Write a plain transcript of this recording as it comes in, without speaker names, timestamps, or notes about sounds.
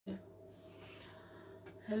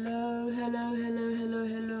Hello, hello, hello, hello,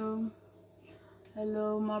 hello.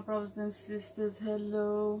 Hello, my brothers and sisters.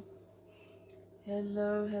 Hello.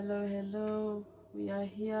 Hello, hello, hello. We are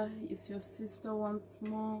here. It's your sister once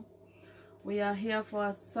more. We are here for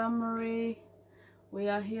a summary. We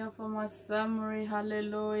are here for my summary.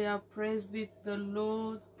 Hallelujah. Praise be to the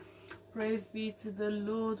Lord. Praise be to the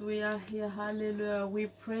Lord. We are here. Hallelujah. We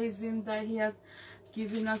praise Him that He has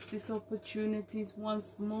given us these opportunities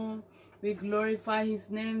once more. We glorify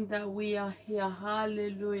His name that we are here.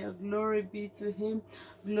 Hallelujah. Glory be to Him.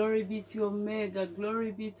 Glory be to Omega.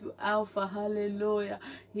 Glory be to Alpha. Hallelujah.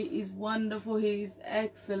 He is wonderful. He is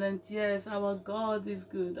excellent. Yes, our God is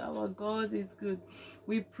good. Our God is good.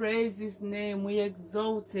 We praise His name. We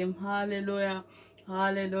exalt Him. Hallelujah.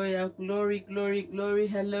 Hallelujah. Glory, glory, glory.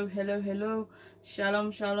 Hello, hello, hello.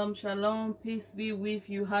 Shalom, shalom, shalom. Peace be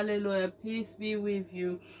with you. Hallelujah. Peace be with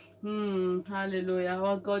you. Hallelujah.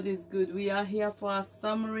 Our God is good. We are here for our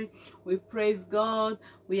summary. We praise God.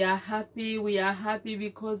 We are happy. We are happy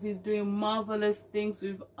because He's doing marvelous things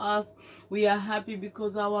with us. We are happy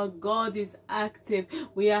because our God is active.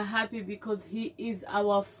 We are happy because He is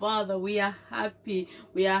our Father. We are happy.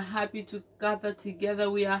 We are happy to gather together.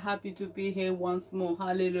 We are happy to be here once more.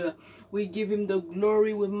 Hallelujah. We give Him the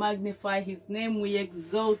glory. We magnify His name. We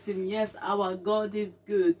exalt Him. Yes, our God is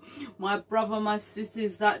good. My brother, my sister,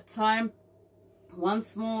 it's that time.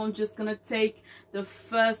 Once more, I'm just gonna take the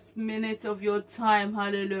first minute of your time,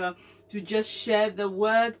 hallelujah, to just share the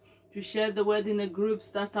word, in the groups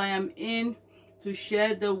that I am in, to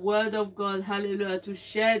share the word of God, hallelujah, to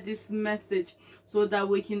share this message so that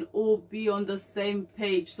we can all be on the same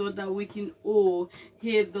page, so that we can all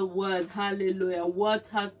hear the word, hallelujah. What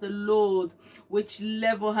has the Lord, which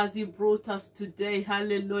level has He brought us today,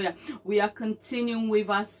 hallelujah. We are continuing with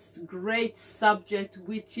our great subject,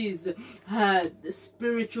 which is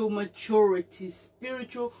spiritual maturity,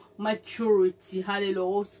 hallelujah,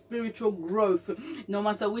 or spiritual growth. No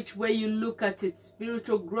matter which way you look at it,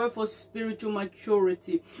 spiritual growth or spiritual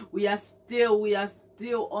maturity, we are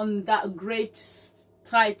still on that great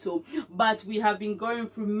title, but we have been going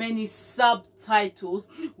through many subtitles,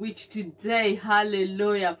 which today,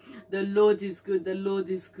 hallelujah, the Lord is good. The Lord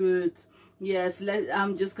is good. Yes,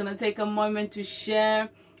 I'm just gonna take a moment to share.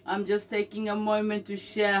 I'm just taking a moment to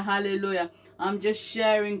share. Hallelujah. I'm just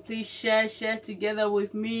sharing. Please share together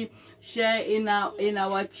with me. Share in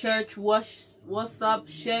our church WhatsApp.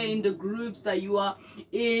 Share in the groups that you are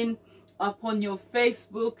in. Upon your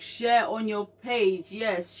Facebook, share on your page.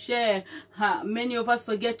 Yes, share. Many of us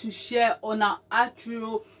forget to share on our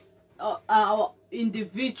actual our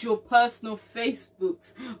individual personal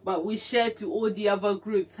Facebooks, but we share to all the other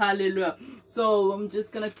groups. Hallelujah. So I'm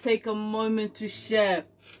just gonna take a moment to share.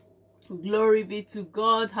 Glory be to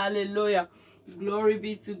God. Hallelujah. Glory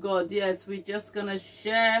be to God. Yes, we're just gonna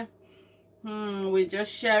share. We're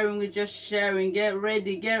just sharing. Get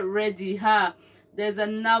ready. There's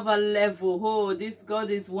another level. Oh, this God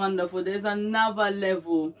is wonderful. There's another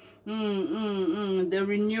level. The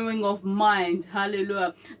renewing of mind.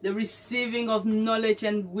 Hallelujah. The receiving of knowledge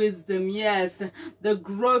and wisdom. Yes. The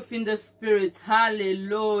growth in the spirit.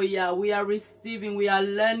 Hallelujah. We are receiving. We are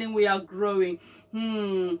learning. We are growing.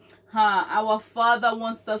 Our Father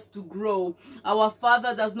wants us to grow. Our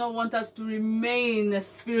Father does not want us to remain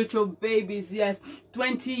spiritual babies. Yes,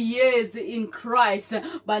 20 years in Christ,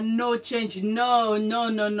 but no change. No.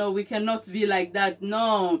 We cannot be like that.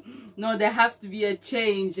 No, there has to be a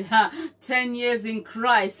change. 10 years in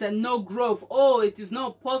Christ and no growth. Oh, it is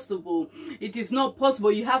not possible. It is not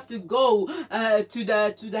possible. You have to go to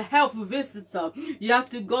the health visitor. You have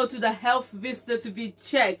to go to the health visitor to be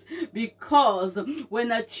checked, because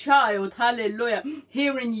when a child, hallelujah,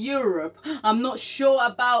 here in Europe, I'm not sure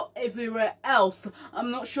about everywhere else, I'm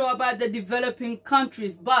not sure about the developing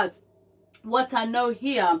countries, but what I know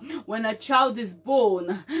here, when a child is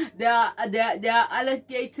born, they are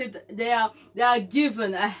allocated, they are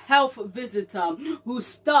given a health visitor who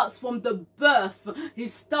starts from the birth. He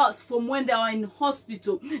starts from when they are in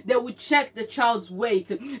hospital. They will check the child's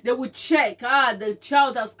weight. They will check, the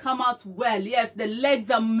child has come out well. Yes, the legs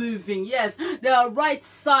are moving. Yes, they are right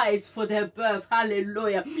size for their birth.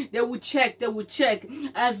 Hallelujah. They will check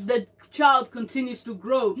as the child continues to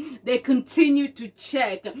grow. They continue to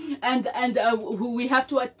check, and who we have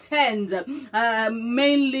to attend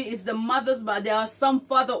mainly is the mothers, but there are some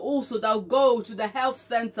father also that will go to the health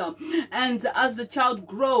center. And as the child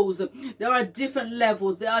grows, there are different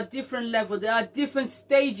levels. There are different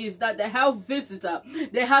stages that the health visitor,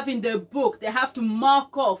 they have in their book. They have to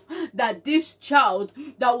mark off that this child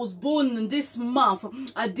that was born in this month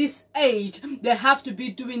at this age, they have to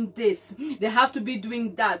be doing this, they have to be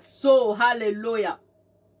doing that. So hallelujah.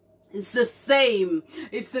 It's the same.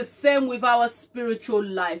 It's the same with our spiritual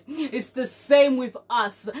life. It's the same with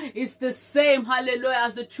us. It's the same, hallelujah,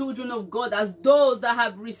 as the children of God, as those that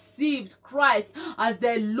have received Christ as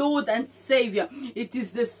their Lord and Savior. It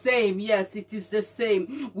is the same. Yes, it is the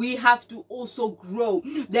same. We have to also grow.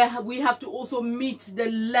 We have to also meet the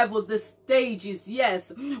levels, the stages.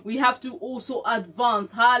 Yes, we have to also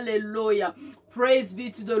advance. Hallelujah. Praise be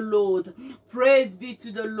to the Lord. Praise be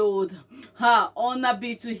to the Lord. Honor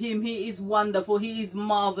be to him. He is wonderful. He is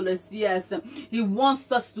marvelous. Yes, he wants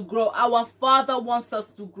us to grow. Our Father wants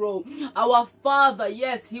us to grow. Our Father,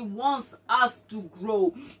 yes, he wants us to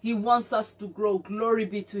grow. He wants us to grow. Glory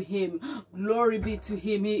be to him. Glory be to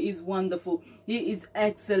him. He is wonderful. He is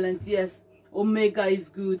excellent. Yes. Omega is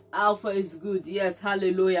good. Alpha is good. Yes.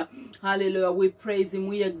 Hallelujah. Hallelujah. We praise him.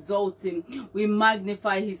 We exalt him. We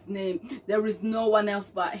magnify his name. There is no one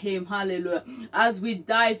else but him. Hallelujah. As we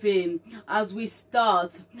dive in, as we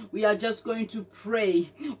start, we are just going to pray.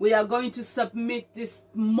 We are going to submit this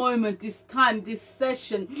moment, this time, this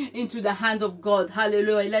session into the hand of God.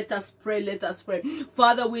 Hallelujah. Let us pray. Let us pray.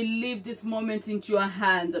 Father, we leave this moment into your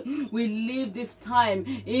hand. We leave this time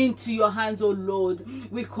into your hands, oh Lord.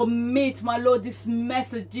 We commit, my Lord, this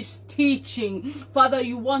message, this teaching. Father,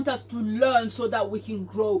 you want us to learn so that we can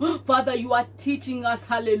grow. Father, you are teaching us,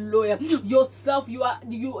 hallelujah, yourself. You are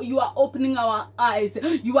opening our eyes.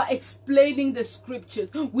 You are explaining the scriptures.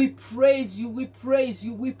 We praise you. We praise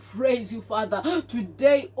you. We praise you, Father.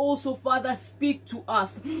 Today also, Father, speak to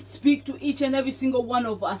us. Speak to each and every single one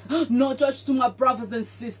of us. Not just to my brothers and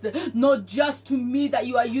sisters. Not just to me that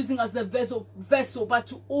you are using as a vessel, but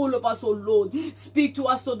to all of us, oh Lord. Speak to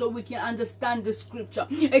us so that we can understand the scripture.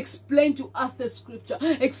 Explain to us the scripture.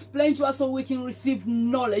 Explain to us so we can receive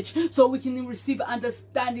knowledge, so we can receive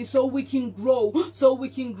understanding, so we can grow,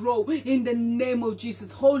 in the name of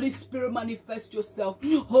Jesus. Holy Spirit, manifest yourself.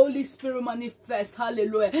 Holy Spirit, manifest.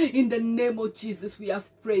 Hallelujah. In the name of Jesus we have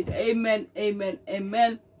prayed. Amen. Amen.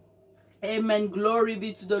 Amen. Amen. Glory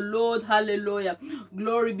be to the Lord. Hallelujah.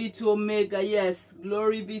 Glory be to Omega. Yes.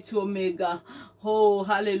 Glory be to Omega. Oh,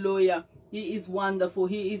 hallelujah. He is wonderful.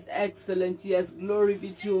 He is excellent. Yes. Glory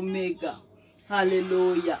be to Omega.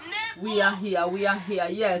 Hallelujah. We are here. We are here.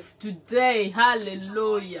 Yes. Today.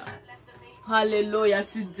 Hallelujah. Hallelujah.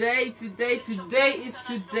 Today is today. Today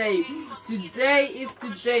is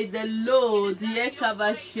today. The Lord. The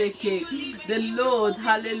Lord.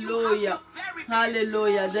 Hallelujah.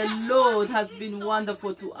 Hallelujah. The Lord has been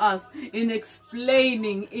wonderful to us in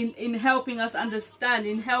explaining, in helping us understand,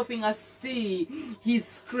 in helping us see his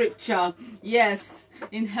scripture. Yes.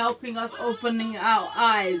 In helping us opening our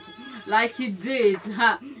eyes like he did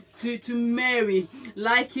to Mary,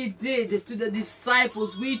 like he did to the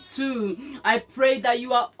disciples. We too, I pray that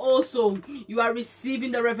you are receiving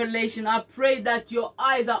the revelation. I pray that your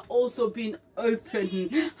eyes are also being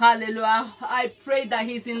opened. Hallelujah. I pray that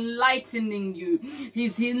he's enlightening you.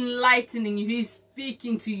 He's enlightening you. He's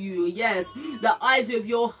speaking to you. Yes, the eyes of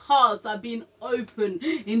your heart are being opened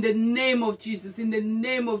in the name of Jesus. In the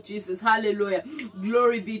name of Jesus. Hallelujah.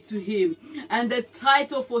 Glory be to him. And the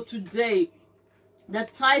title for today,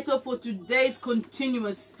 today's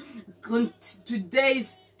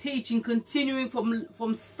today's teaching, continuing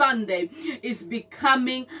from Sunday, is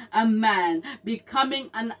becoming a man, becoming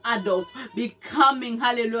an adult, becoming,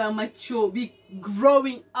 hallelujah, mature,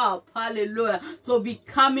 growing up. Hallelujah. So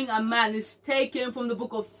becoming a man is taken from the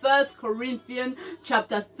book of 1Corinthians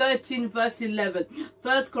chapter 13 verse 11.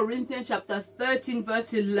 1Corinthians chapter 13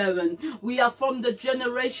 verse 11. We are from the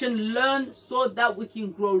generation learn so that we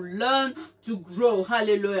can grow. Learn to grow.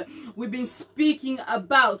 Hallelujah. We've been speaking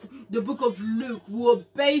about the book of Luke. We were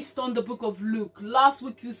based on the book of Luke. Last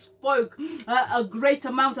week you spoke a great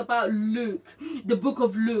amount about Luke, the book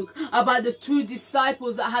of Luke, about the two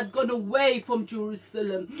disciples that had gone away from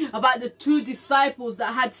Jerusalem, about the two disciples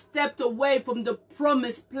that had stepped away from the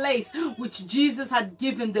promised place which Jesus had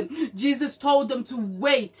given them. Jesus told them to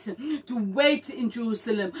wait in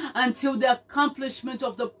Jerusalem until the accomplishment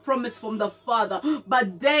of the promise from the Father.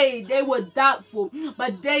 But they were doubtful,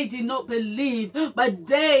 but they did not believe, but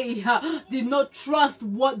they did not trust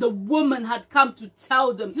what the woman had come to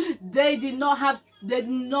tell them. They did not have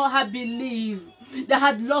believed. They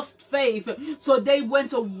had lost faith, so they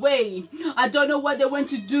went away. I don't know what they went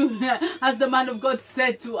to do, as the man of God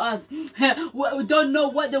said to us. We don't know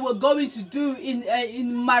what they were going to do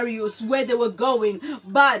in Marius, where they were going,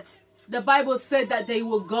 but the Bible said that they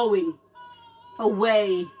were going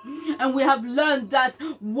away. And we have learned that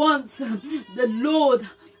once the Lord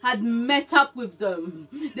had met up with them.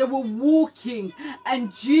 They were walking,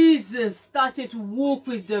 and Jesus started to walk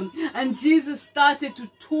with them, and Jesus started to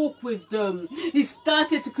talk with them. He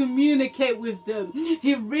started to communicate with them.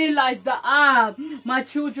 He realized that, my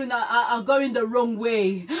children are going the wrong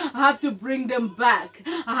way. I have to bring them back.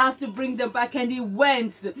 I have to bring them back. And he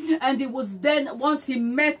went, and it was then, once he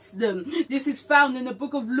met them, this is found in the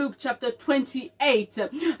book of Luke chapter 28.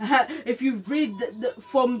 If you read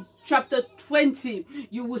from chapter 20,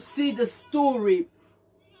 you will see the story.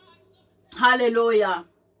 Hallelujah.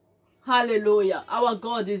 Hallelujah. Our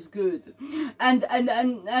God is good.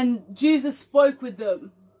 And Jesus spoke with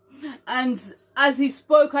them. And as he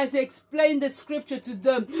spoke, as he explained the scripture to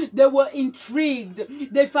them, they were intrigued.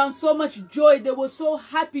 They found so much joy. They were so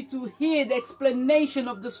happy to hear the explanation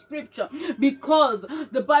of the scripture, because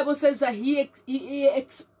the Bible says that he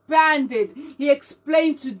explained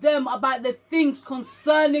to them about the things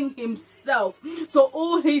concerning himself. So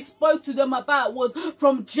all he spoke to them about was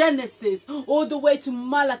from Genesis all the way to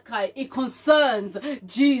Malachi. It concerns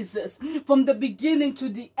Jesus. From the beginning to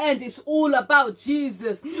the end, it's all about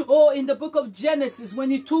Jesus. Or in the book of Genesis,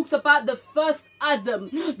 when he talks about the first Adam,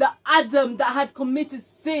 the Adam that had committed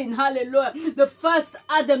sin, hallelujah, the first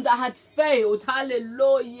Adam that had failed,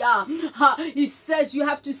 hallelujah, he says you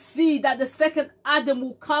have to see that the second Adam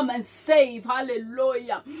will come and save,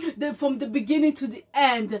 hallelujah. Then from the beginning to the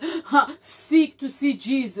end, seek to see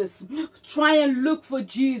Jesus. Try and look for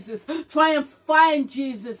Jesus. Try and find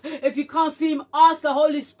Jesus. If you can't see him, ask the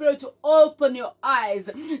Holy Spirit to open your eyes.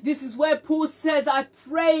 This is where Paul says, I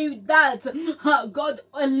pray that God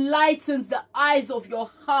enlightens the eyes of your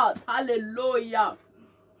heart, hallelujah.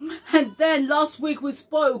 And then last week we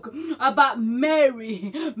spoke about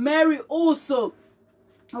Mary. Mary also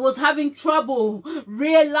was having trouble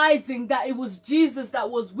realizing that it was Jesus that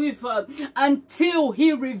was with her, until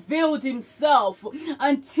he revealed himself,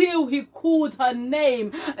 until he called her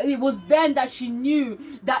name. It was then that she knew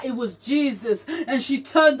that it was Jesus, and she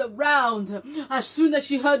turned around. As soon as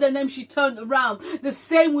she heard her name, she turned around. The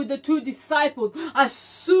same with the two disciples. As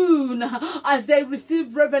soon as they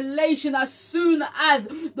received revelation, as soon as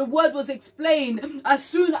the word was explained, as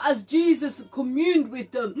soon as Jesus communed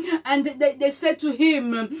with them, and they said to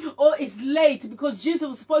him, oh, it's late, because Jesus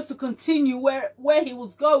was supposed to continue where he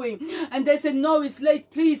was going, and they said, no, it's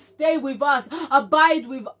late, please stay with us, abide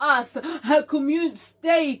with us,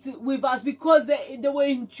 stay with us, because they were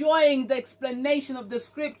enjoying the explanation of the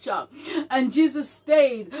scripture. And Jesus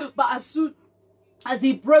stayed. But as soon as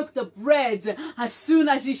he broke the bread, as soon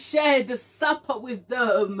as he shared the supper with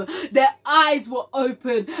them, their eyes were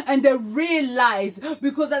open, and they realized,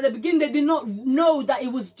 because at the beginning they did not know that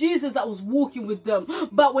it was Jesus that was walking with them.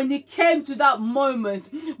 But when it came to that moment,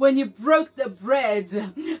 when he broke the bread,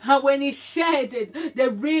 when he shared it, they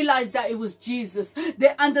realized that it was Jesus.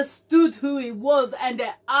 They understood who he was, and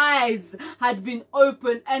their eyes had been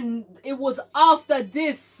opened. And it was after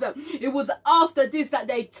this that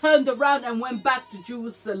they turned around and went back to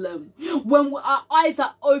Jerusalem. When our eyes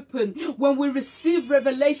are open, when we receive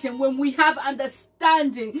revelation, when we have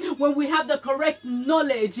understanding, when we have the correct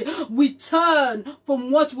knowledge, we turn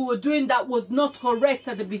from what we were doing that was not correct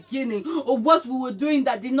at the beginning, or what we were doing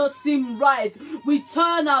that did not seem right. We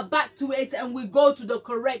turn our back to it and we go to the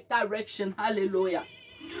correct direction. Hallelujah.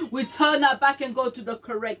 We turn our back and go to the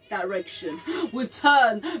correct direction. We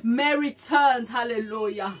turn. Mary turns.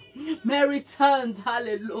 Hallelujah. Mary turns.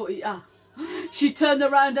 Hallelujah. She turned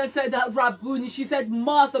around and said, Rabboni. She said,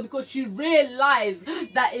 Master, because she realized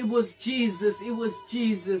that it was Jesus. It was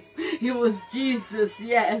Jesus. It was Jesus,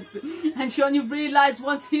 yes. And she only realized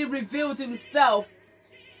once he revealed himself,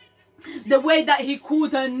 the way that he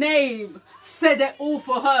called her name said it all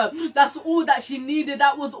for her. That's all that she needed.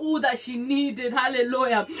 That was all that she needed.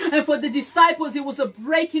 Hallelujah. And for the disciples, it was a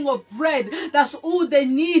breaking of bread. That's all they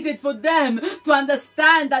needed for them to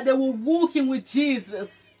understand that they were walking with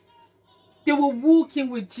Jesus. They were walking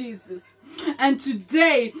with Jesus. And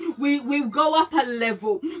today we go up a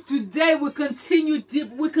level. Today we continue deep.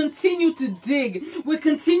 We continue to dig. We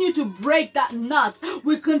continue to break that nut.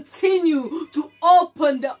 We continue to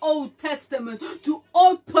open the Old Testament, to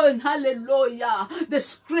open, hallelujah, the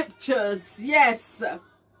scriptures. Yes.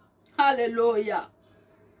 Hallelujah.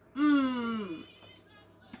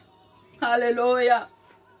 Hallelujah.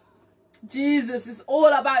 Jesus is all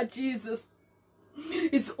about Jesus.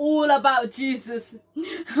 It's all about Jesus.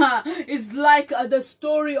 It's like the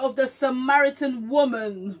story of the Samaritan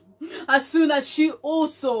woman. As soon as she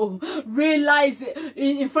also realized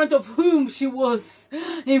in front of whom she was,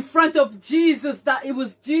 in front of Jesus, that it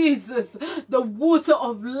was Jesus, the water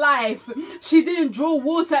of life, she didn't draw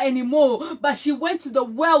water anymore, but she went to the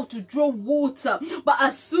well to draw water. But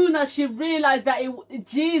as soon as she realized that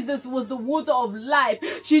Jesus was the water of life,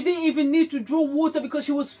 she didn't even need to draw water, because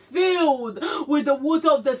she was filled with the water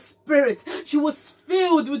of the Spirit. She was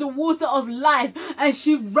filled with the water of life, and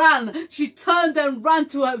she turned and ran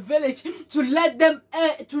to her village to let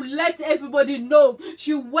everybody know.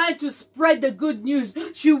 She went to spread the good news.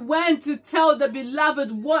 She went to tell the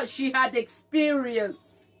beloved what she had experienced.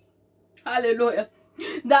 Hallelujah.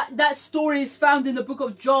 That story is found in the book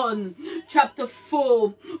of John, chapter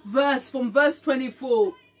 4, from verse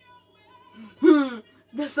 24.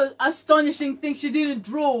 That's an astonishing thing. She didn't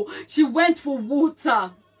draw. She went for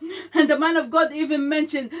water. And the man of God even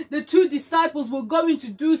mentioned the two disciples were going to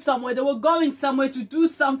do somewhere. They were going somewhere to do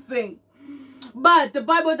something. But the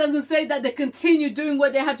Bible doesn't say that they continued doing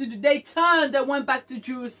what they had to do. They turned and went back to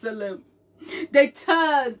Jerusalem. They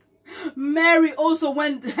turned. Mary also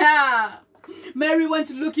went. Mary went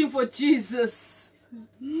looking for Jesus.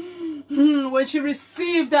 When she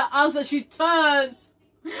received the answer, she turned.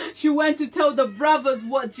 She went to tell the brothers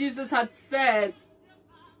what Jesus had said.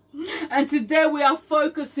 And today we are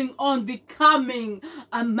focusing on becoming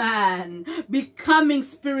a man, becoming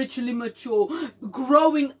spiritually mature,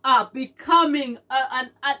 growing up, becoming an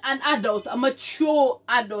adult, a mature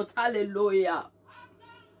adult. Hallelujah.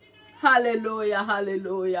 Hallelujah.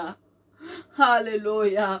 Hallelujah.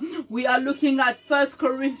 Hallelujah. We are looking at 1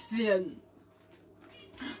 Corinthians.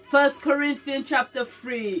 1 Corinthians chapter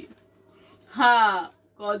 3.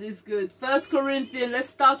 God is good. 1 Corinthians, let's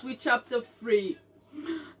start with chapter 3.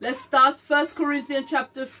 Let's start 1 Corinthians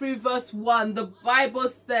chapter 3 verse 1. The Bible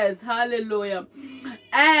says, hallelujah,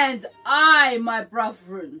 and I, my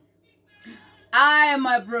brethren,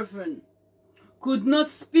 could not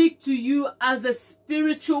speak to you as a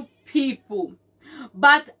spiritual people,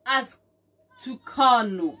 but as to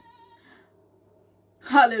carnal.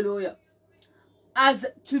 Hallelujah. As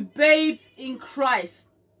to babes in Christ.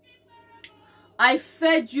 I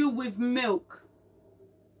fed you with milk,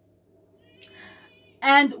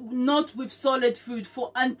 and not with solid food,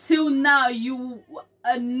 for until now you were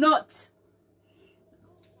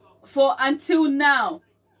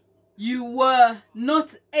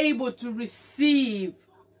not able to receive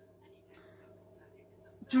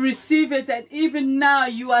it, and even now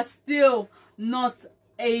you are still not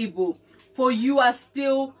able, for you are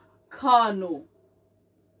still carnal.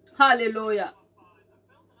 Hallelujah.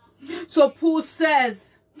 So Paul says,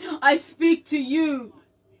 I speak to you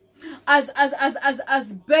as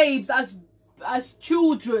babes, as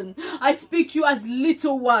children. I speak to you as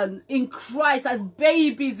little ones in Christ, as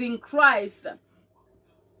babies in Christ.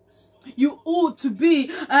 You ought to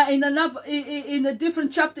be in a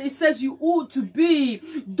different chapter. It says you ought to be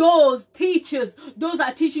those teachers, those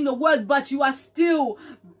that are teaching the word, but you are still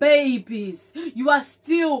babies. You are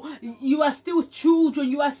still children.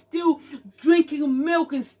 You are still drinking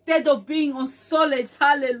milk instead of being on solids.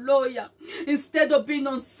 Hallelujah. Instead of being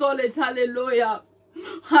on solids. Hallelujah.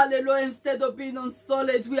 Hallelujah. Instead of being on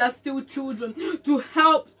solids, we are still children. To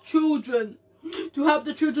help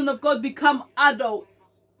the children of God become adults.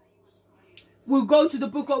 We'll go to the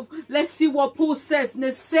book of, let's see what Paul says in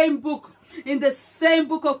the same book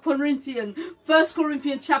of Corinthians. 1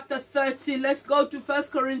 Corinthians chapter 13. Let's go to 1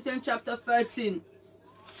 Corinthians chapter 13.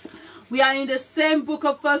 We are in the same book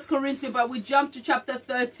of 1 Corinthians, but we jump to chapter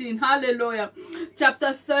 13. Hallelujah.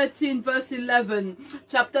 Chapter 13 verse 11.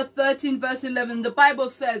 Chapter 13 verse 11. The Bible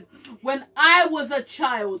says, when I was a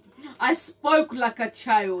child, I spoke like a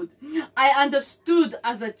child. I understood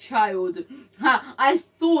as a child. I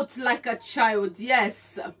thought like a child,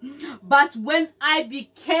 yes. But when I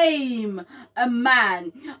became a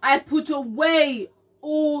man, I put away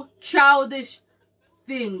all childish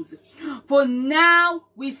things. For now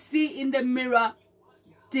we see in the mirror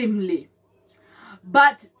dimly.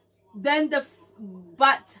 But then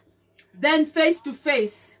face to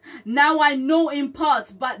face. Now I know in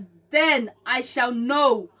part, but then I shall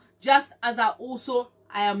know, just as I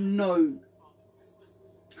am known.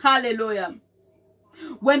 Hallelujah.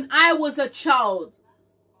 When I was a child,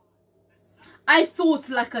 I thought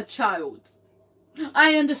like a child.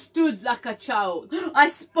 I understood like a child. I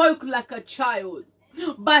spoke like a child.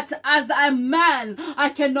 But as a man, I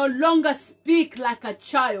can no longer speak like a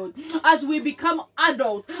child. As we become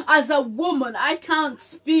adult, as a woman, I can't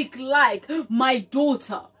speak like my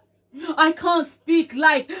daughter. I can't speak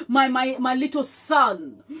like my little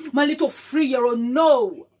son, my little 3-year-old.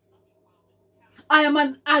 No. I am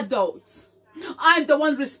an adult. I'm the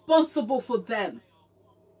one responsible for them.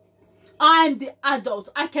 I'm the adult.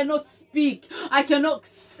 I cannot speak. I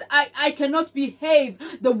cannot behave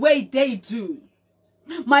the way they do.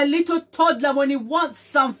 My little toddler, when he wants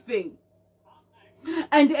something,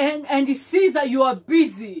 and he sees that you are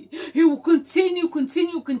busy, he will continue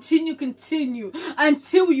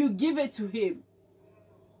until you give it to him.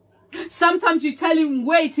 Sometimes you tell him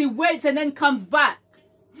wait, he waits and then comes back.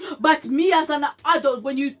 But me as an adult,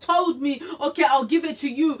 when you told me, okay, I'll give it to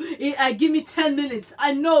you, give me 10 minutes,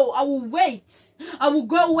 I know I will wait. I will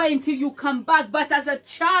go away until you come back. But as a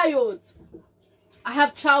child, I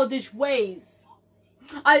have childish ways.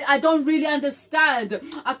 I don't really understand.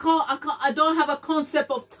 I don't have a concept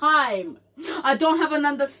of time. I don't have an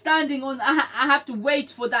understanding on I have to wait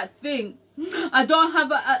for that thing. I don't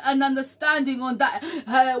have an understanding on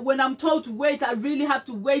that. When I'm told to wait, I really have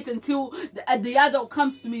to wait until the adult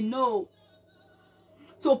comes to me. No.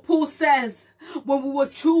 So Paul says, when we were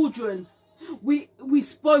children, we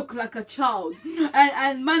spoke like a child.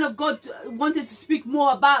 And man of God wanted to speak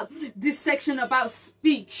more about this section, about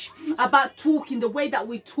speech, about talking, the way that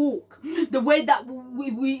we talk, the way that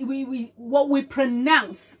what we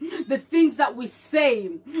pronounce, the things that we say.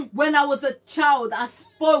 When I was a child, I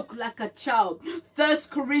spoke like a child.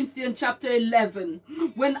 1Cor13 chapter 11.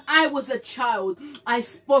 When I was a child, I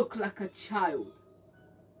spoke like a child.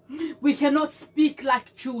 We cannot speak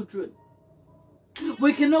like children.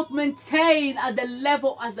 We cannot maintain at the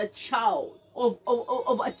level as a child, of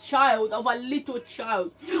a little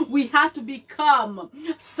child. We have to become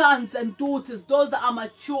sons and daughters, those that are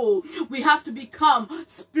mature. We have to become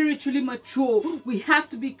spiritually mature. We have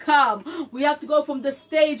to go from the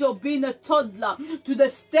stage of being a toddler to the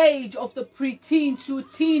stage of the preteen, to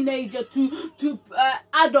teenager, to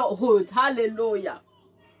adulthood. Hallelujah.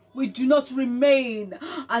 We do not remain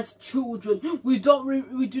as children. We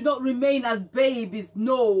do not remain as babies.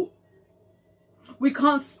 No. We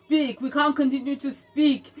can't speak. We can't continue to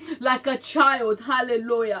speak like a child.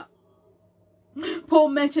 Hallelujah. Paul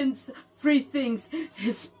mentions 3 things: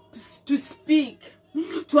 to speak,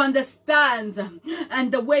 to understand,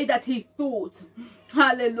 and the way that he thought.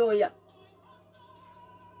 Hallelujah.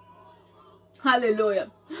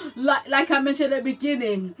 Hallelujah. Like I mentioned at the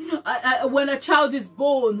beginning, when a child is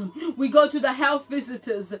born, we go to the health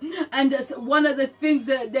visitors, and one of the things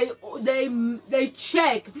that they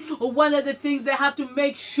check, or one of the things they have to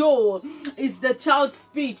make sure, is the child's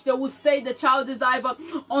speech. They will say the child is either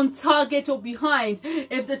on target or behind,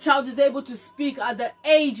 if the child is able to speak at the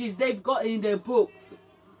ages they've got in their books.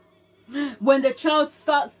 When the child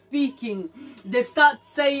starts speaking, they start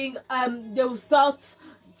saying, they will start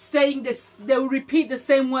saying this, they will repeat the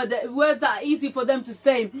same word. The words that are easy for them to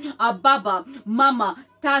say are baba, mama,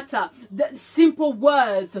 tata. The simple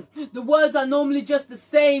words. The words are normally just the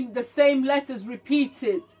same letters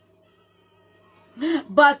repeated.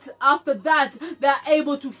 But after that, they are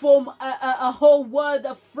able to form a whole word,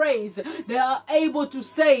 a phrase. They are able to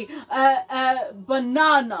say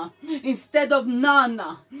banana instead of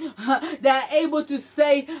nana. They are able to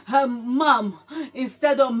say mom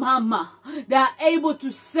instead of mama. They are able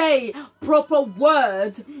to say proper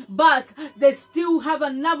words, but they still have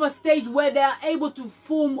another stage where they are able to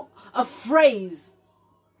form a phrase.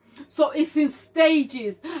 So it's in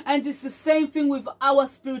stages, and it's the same thing with our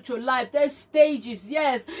spiritual life. There's stages.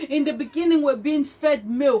 Yes, in the beginning we're being fed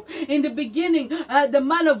milk. In the beginning, the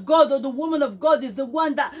man of God or the woman of God is the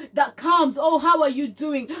one that comes. Oh, how are you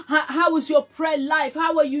doing? How is your prayer life?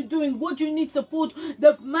 How are you doing? What do you need support?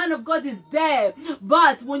 The man of God is there.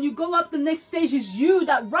 But when you go up the next stage, it's you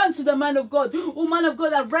that run to the man of God. Oh, man of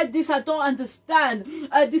God, I've read this, I don't understand.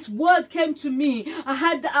 This word came to me.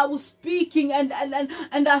 I was speaking and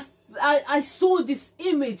I saw this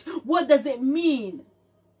image. What does it mean?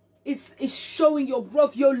 It's showing your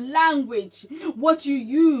growth, your language, what you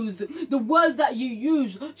use, the words that you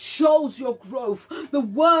use shows your growth. The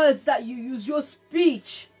words that you use, your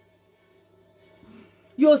speech.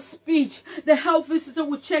 Your speech. The health visitor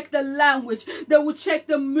will check the language. They will check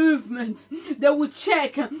the movement. They will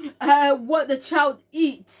check what the child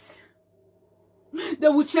eats. They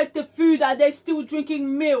will check the food. Are they still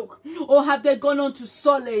drinking milk, or have they gone on to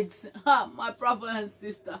solids? My brother and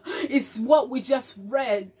sister, it's what we just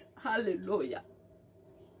read. Hallelujah.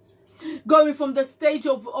 Going from the stage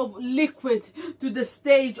of liquid to the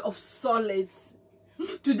stage of solids.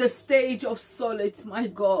 To the stage of solids, my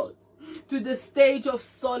God. To the stage of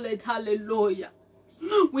solid. Hallelujah.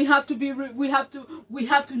 We have to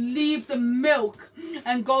leave the milk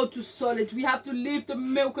and go to solid. We have to leave the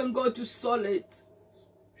milk and go to solid.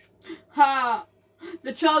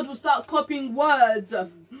 The child will start copying words.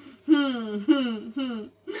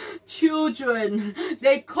 Children,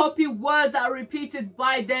 they copy words that are repeated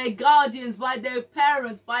by their guardians, by their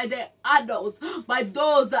parents, by their adults, by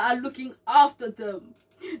those that are looking after them.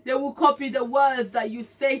 They will copy the words that you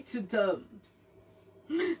say to them.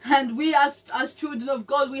 And we as children of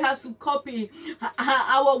God, we have to copy.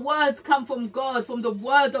 Our words come from God, from the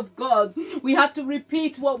word of God. We have to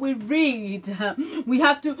repeat what we read. We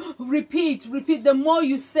have to repeat. The more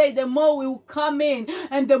you say, the more we will come in,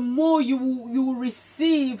 and the more you will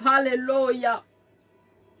receive. Hallelujah.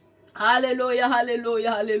 Hallelujah,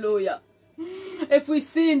 hallelujah, hallelujah. If we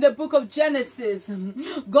see in the book of Genesis,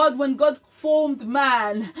 when God formed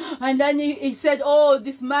man, and then he said, oh,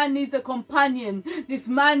 this man needs a companion. This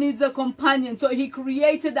man needs a companion. So he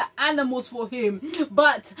created the animals for him.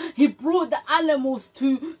 But he brought the animals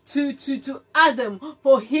to Adam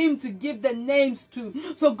for him to give the names to.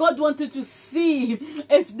 So God wanted to see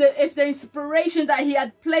if the inspiration that he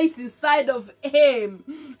had placed inside of him,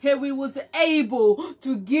 he was able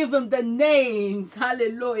to give him the names.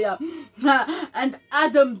 Hallelujah. And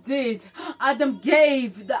Adam did. Adam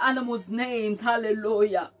gave the animals names.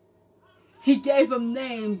 Hallelujah. He gave them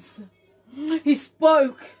names. He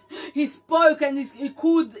spoke. He spoke, and he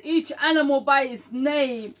called each animal by its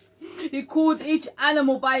name. He called each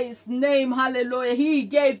animal by its name. Hallelujah. He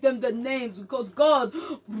gave them the names because God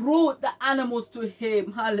brought the animals to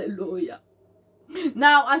him. Hallelujah.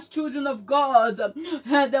 Now, as children of God,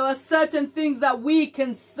 there are certain things that we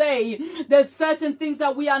can say. There's certain things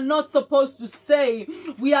that we are not supposed to say.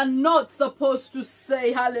 We are not supposed to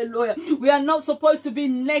say. Hallelujah. We are not supposed to be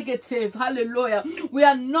negative. Hallelujah. We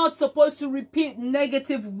are not supposed to repeat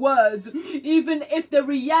negative words. Even if the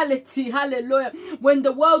reality, hallelujah, when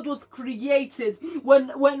the world was created, when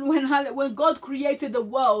God created the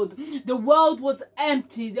world was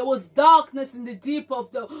empty. There was darkness in the deep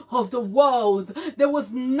of the world. There was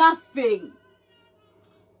nothing.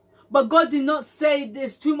 But God did not say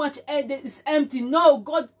there's too much air, it's empty. No,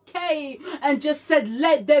 God came and just said,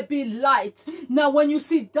 let there be light. Now, when you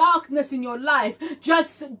see darkness in your life,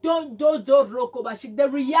 just don't the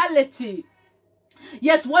reality.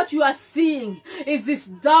 Yes, what you are seeing is this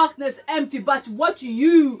darkness empty, but what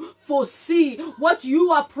you foresee, what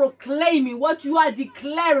you are proclaiming, what you are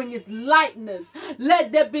declaring is lightness.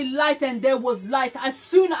 Let there be light, and there was light. As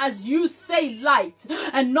soon as you say light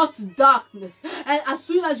and not darkness, and as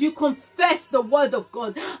soon as you confess the word of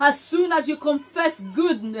God, as soon as you confess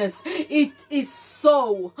goodness, it is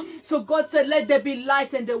so. So God said, let there be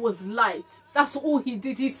light, and there was light. That's all he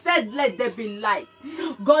did. He said, let there be light.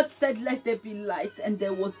 God said, let there be light, and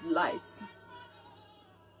there was light.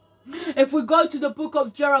 If we go to the book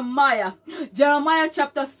of Jeremiah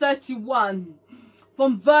chapter 31,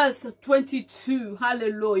 from verse 22,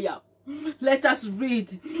 hallelujah. Let us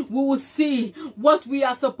read. We will see what we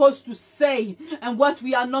are supposed to say and what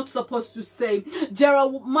we are not supposed to say.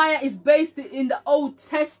 Jeremiah is based in the Old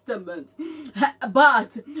Testament,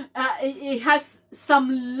 but it has some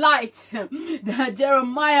light.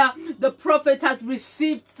 Jeremiah, the prophet, had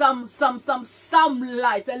received some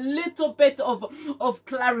light, a little bit of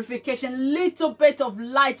clarification, a little bit of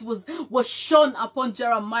light was shone upon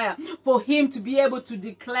Jeremiah for him to be able to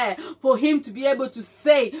declare, for him to be able to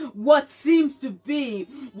say what seems to be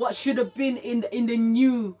what should have been in the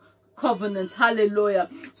new covenant. Hallelujah.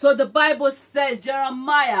 So the Bible says,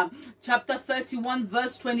 Jeremiah chapter 31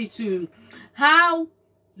 verse 22, how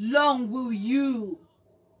long will you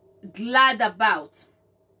glad about,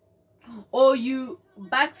 O you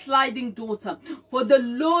backsliding daughter? For the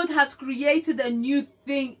Lord has created a new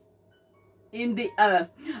thing in the earth.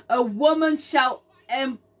 A woman shall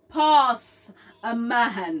enpass a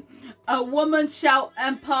man. A woman shall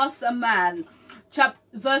enpass a man.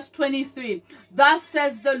 Verse 23. Thus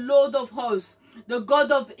says the Lord of hosts, the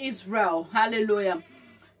God of Israel. Hallelujah.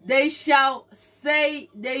 They shall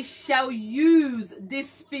use this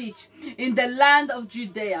speech in the land of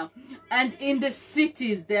Judea and in the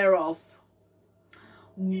cities thereof.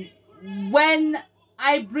 When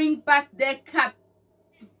I bring back their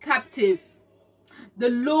captives, the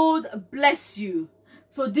Lord bless you.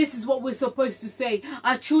 So this is what we're supposed to say.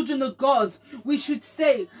 Our children of God, we should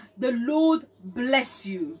say, the Lord bless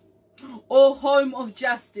you, O home of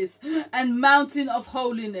justice and mountain of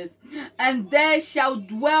holiness. And there shall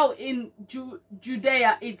dwell in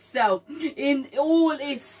Judea itself, in all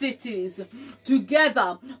its cities,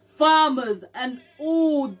 together farmers and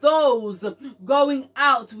all those going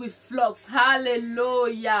out with flocks.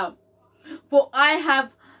 Hallelujah. For I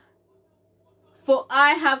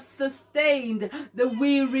have sustained the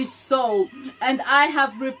weary soul, and I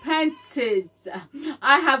have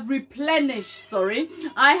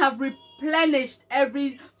replenished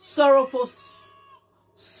every sorrowful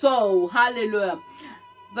soul. Hallelujah.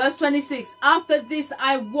 Verse 26. After this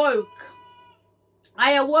I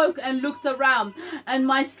awoke and looked around, and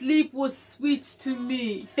my sleep was sweet to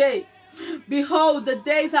me. Hey. Behold, the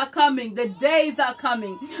days are coming. The days are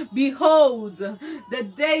coming. Behold, the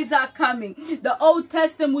days are coming. The Old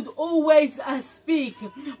Testament would always speak.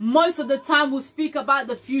 Most of the time will speak about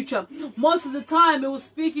the future. Most of the time it was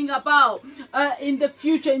speaking about in the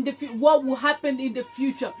future, what will happen in the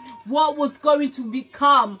future, what was going to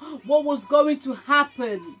become, what was going to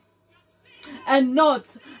happen. And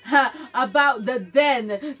not about the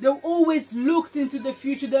then. They always looked into the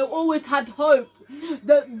future. They always had hope.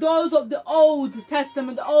 Those of the Old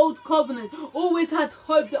Testament, the Old Covenant, always had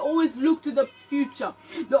hope. They always looked to the future.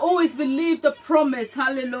 They always believed the promise.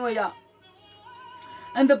 Hallelujah.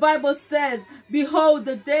 And the Bible says, behold,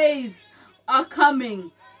 the days are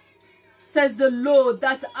coming, says the Lord,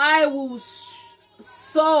 that I will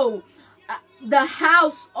sow the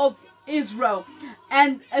house of Israel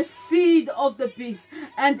and a seed of the beast,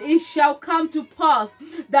 and it shall come to pass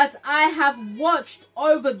that I have watched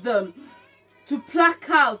over them, to pluck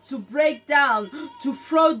out, to break down, to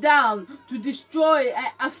throw down, to destroy,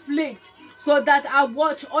 afflict, so that I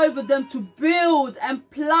watch over them to build and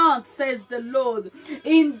plant, says the Lord.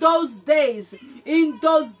 In those days,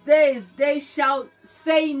 they shall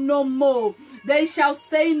say no more. They shall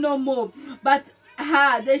say no more. But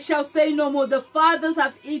they shall say no more. The fathers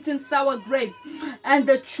have eaten sour grapes, and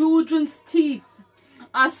the children's teeth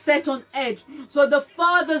are set on edge. So the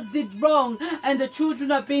fathers did wrong and the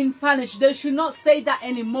children are being punished. They should not say that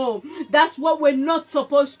anymore. That's what we're not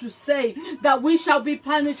supposed to say, that we shall be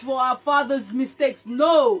punished for our father's mistakes.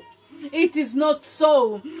 No, it is not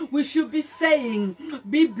so. We should be saying,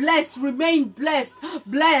 be blessed, remain blessed,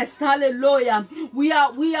 blessed. Hallelujah. We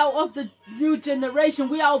are of the new generation.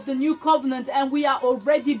 We are of the new covenant, and we are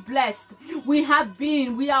already blessed. We are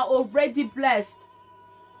already blessed.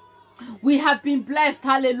 We have been blessed.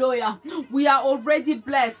 Hallelujah. We are already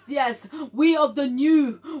blessed. Yes, we of the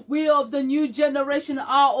new generation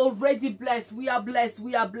are already blessed. We are blessed.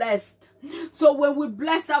 We are blessed. So when we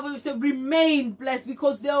bless others, we say remain blessed,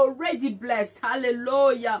 because they're already blessed.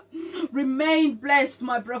 Hallelujah. Remain blessed,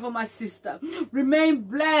 my brother, my sister. Remain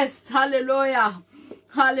blessed. Hallelujah.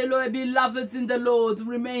 Hallelujah, beloveds in the Lord,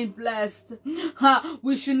 remain blessed.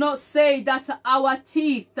 We should not say that our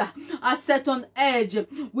teeth are set on edge.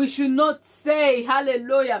 We should not say,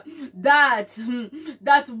 hallelujah, that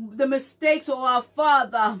the mistakes of our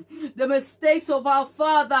father, the mistake of our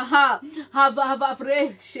father,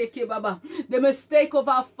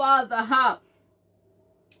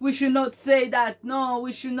 we should not say that. No,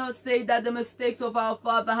 we should not say that the mistakes of our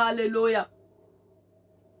father, hallelujah.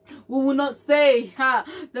 We will not say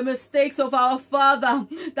the mistakes of our father,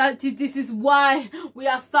 that this is why we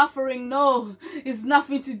are suffering. No, it's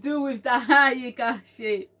nothing to do with that.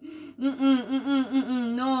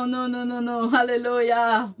 No.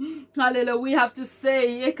 Hallelujah. Hallelujah. We have to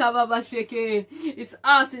say, it's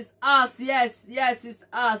us, it's us. Yes, it's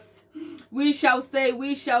us. We shall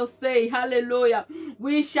say, hallelujah.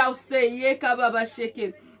 We shall say,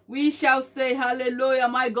 we shall say, hallelujah,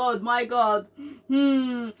 my God, my God.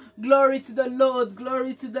 Glory to the Lord,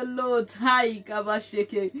 glory to the Lord.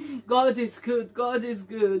 God is good, God is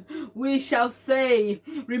good. We shall say,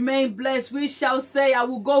 remain blessed. We shall say, I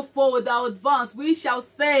will go forward, I will advance. We shall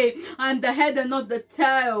say, I am the head and not the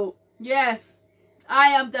tail. Yes, I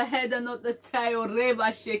am the head and not the tail.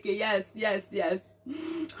 Yes.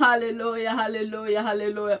 Hallelujah, hallelujah,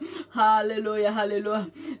 hallelujah, hallelujah,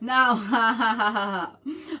 hallelujah. Now,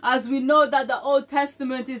 as we know that the Old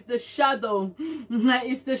Testament is the shadow,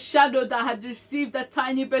 it's the shadow that had received a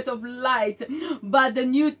tiny bit of light, but the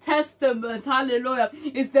New Testament, hallelujah,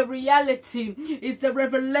 is the reality, is the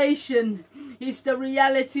revelation. It's the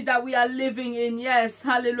reality that we are living in. Yes,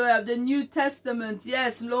 hallelujah. The New Testament,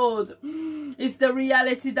 yes, Lord. It's the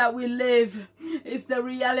reality that we live. It's the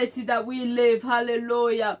reality that we live.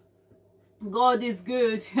 Hallelujah. God is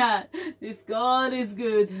good. This God is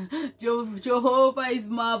good. Jehovah is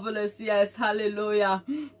marvelous. Yes, hallelujah.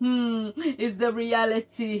 It's the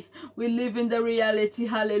reality. We live in the reality.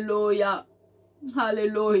 Hallelujah.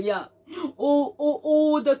 Hallelujah.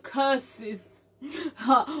 All the curses,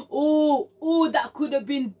 all that could have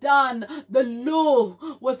been done, the law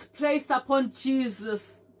was placed upon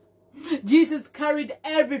Jesus. Jesus carried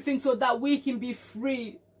everything so that we can be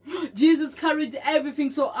free. Jesus carried everything.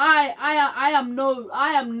 So I am not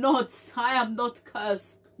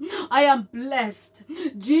cursed. I am blessed.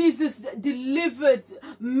 Jesus delivered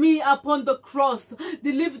me upon the cross,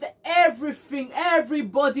 delivered everything,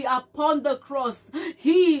 everybody upon the cross.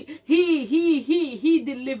 He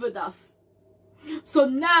delivered us. So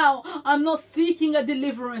now I'm not seeking a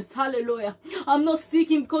deliverance. Hallelujah. I'm not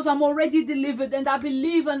seeking, because I'm already delivered, and I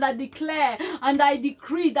believe and I declare and I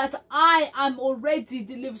decree that I am already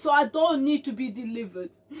delivered. So I don't need to be delivered.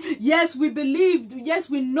 Yes, we believe. Yes,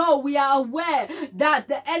 we know. We are aware that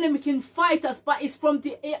the enemy can fight us, but it's from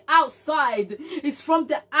the outside. It's from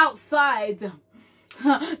the outside.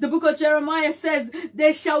 The book of Jeremiah says,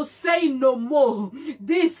 they shall say no more.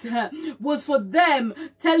 This was for them,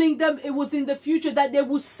 telling them it was in the future that they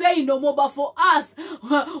would say no more. But for us,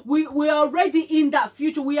 we are already in that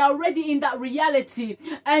future. We are already in that reality,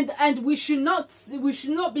 and we should not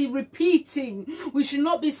be repeating. We should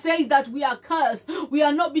not be saying that we are cursed. We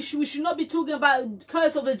should not be talking about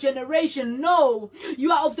curse of a generation. No,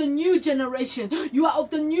 you are of the new generation. You are of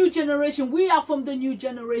the new generation. We are from the new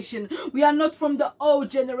generation. We are not from the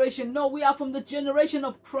old generation. No, we are from the generation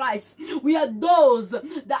of Christ. We are those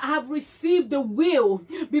that have received the will,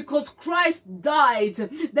 because Christ died.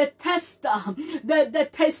 The tester, the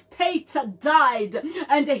testator died,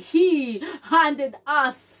 and he handed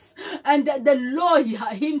us, and the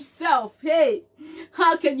lawyer himself, hey,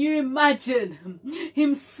 how can you imagine?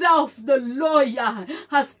 Himself, the lawyer,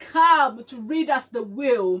 has come to read us the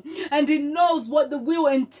will, and he knows what the will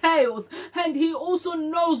entails, and he also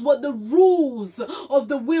knows what the rules of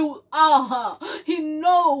the will are. He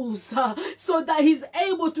knows, so that he's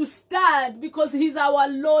able to stand, because he's our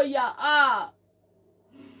lawyer.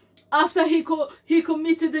 After he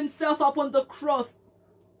committed himself upon the cross,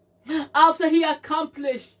 after he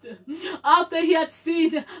accomplished, after he had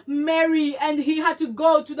seen Mary and he had to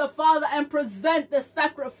go to the Father and present the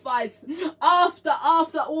sacrifice,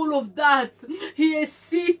 after all of that, he is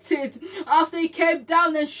seated. After he came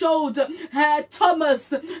down and showed Thomas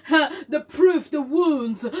the proof, the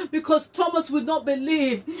wounds, because Thomas would not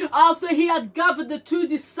believe. After he had gathered the 2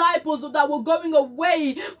 disciples that were going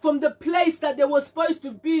away from the place that they were supposed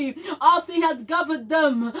to be, after he had gathered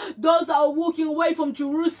them, those that are walking away from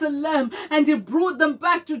Jerusalem, and he brought them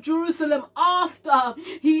back to Jerusalem, after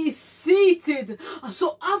he is seated.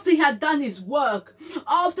 So after he had done his work,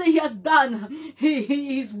 after he has done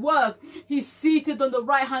his work, he's seated on the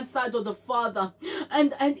right hand side of the Father.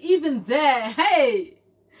 And even there, hey,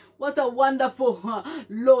 what a wonderful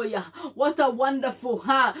lawyer. What a wonderful,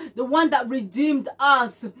 the one that redeemed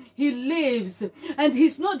us. He lives, and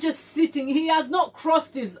he's not just sitting. He has not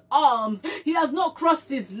crossed his arms. He has not crossed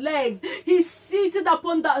his legs. He's seated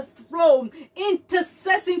upon that throne,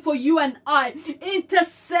 intercessing for you and I.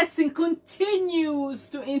 Intercessing, continues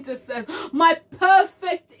to intercess. My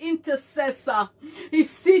perfect intercessor.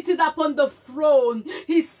 He's seated upon the throne.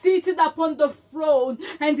 He's seated upon the throne,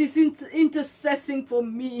 and he's intercessing for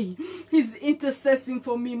me. He's intercessing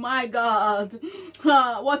for me. My God,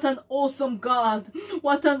 what an awesome God.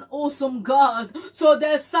 What an awesome God. So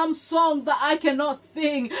there's some songs that I cannot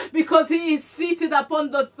sing, because he is seated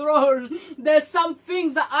upon the throne. There's some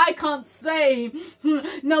things that I can't say,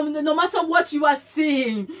 no matter what you are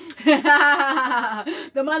seeing.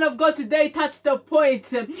 The man of God today touched the point.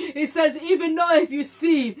 He says, even though if you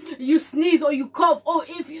see, you sneeze or you cough, or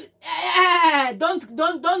if you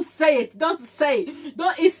don't say it. Don't say.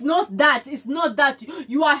 It's not that. It's not that.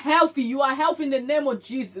 You are healthy. You are healthy in the name of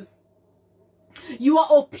Jesus. You are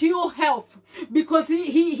of pure health, because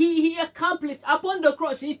he accomplished upon the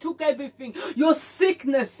cross. He took everything. Your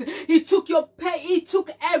sickness. He took your pain. He took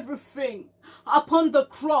everything upon the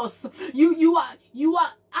cross. You are you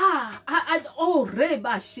are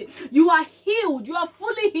healed. You are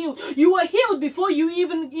fully healed. You were healed before you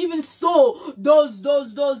even saw those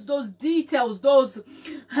details, those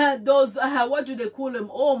what do they call them?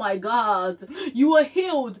 Oh my God. You were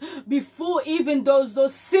healed before even those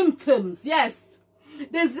symptoms. Yes.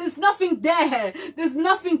 There's nothing there. There's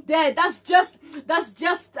nothing there. That's just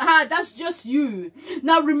you.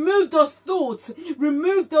 Now remove those thoughts.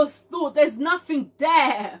 Remove those thoughts. There's nothing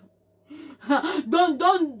there. Don't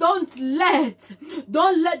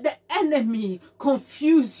let the enemy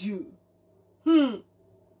confuse you.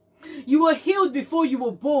 You were healed before you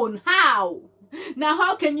were born. How? Now,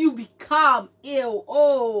 how can you become ill?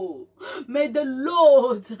 Oh, may the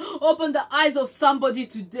Lord open the eyes of somebody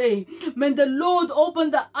today. May the Lord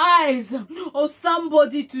open the eyes of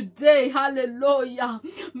somebody today. Hallelujah.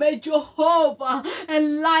 May Jehovah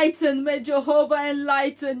enlighten. May Jehovah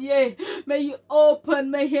enlighten. Yeah. May He open.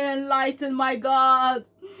 May He enlighten, my God.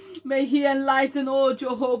 May he enlighten, oh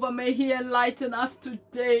Jehovah, may he enlighten us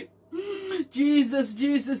today. Jesus,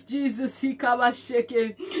 Jesus, Jesus, he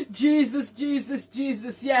kabasheke. Jesus, Jesus,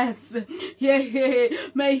 Jesus, yes. Yeah.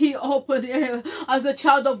 May he open as a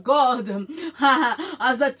child of God,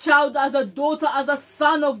 as a child, as a daughter, as a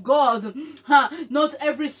son of God. Not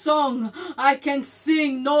every song I can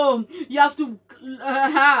sing. No, you have to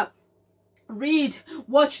read,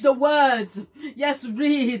 watch the words. Yes,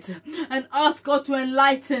 read and ask God to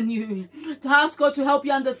enlighten you, to ask God to help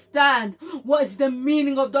you understand what is the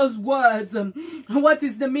meaning of those words. What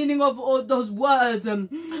is the meaning of all those words?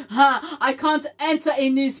 I can't enter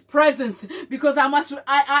in his presence because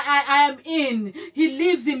I am in. He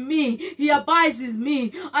lives in me. He abides in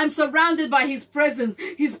me. I'm surrounded by his presence.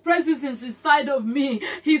 His presence is inside of me.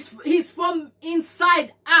 He's from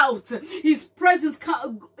inside out. His presence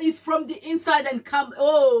is from the inside and come.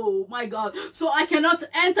 Oh my God. So I cannot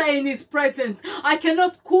enter in his presence. I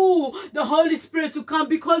cannot call the Holy Spirit to come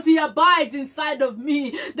because he abides inside of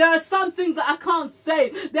me. There are some things I can't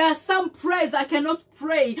say. There are some prayers I cannot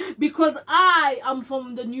pray because I am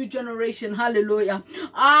from the new generation. Hallelujah.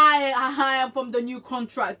 I am from the new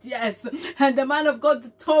contract. Yes. And the man of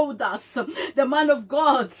God told us, the man of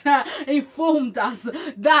God informed us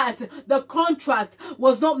that the contract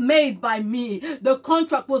was not made by me. The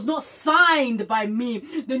contract was not signed by me.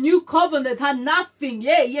 The new covenant had nothing.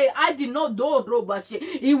 I did not do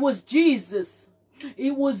it was Jesus.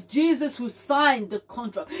 It was Jesus who signed the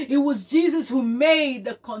contract. It was Jesus who made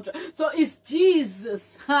the contract. So it's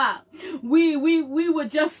Jesus. We were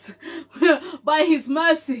just by his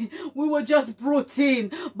mercy, we were just brought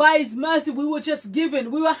in. By his mercy, we were just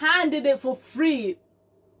given. We were handed it for free.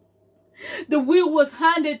 The will was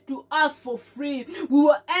handed to us for free. We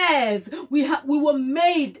were heirs. We were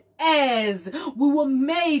made heirs. We were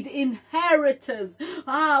made inheritors.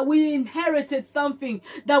 We inherited something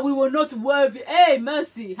that we were not worthy. Hey,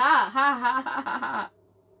 mercy.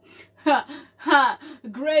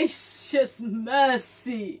 Gracious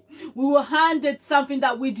mercy. We were handed something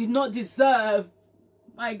that we did not deserve.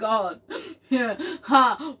 My God.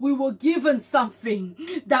 We were given something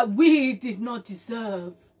that we did not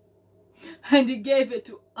deserve. And he gave it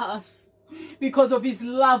to us because of his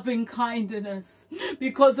loving kindness,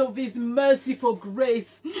 because of his merciful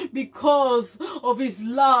grace, because of his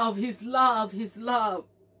love, his love, his love.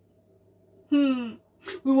 We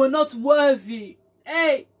were not worthy.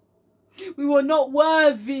 Hey, we were not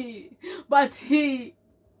worthy, but through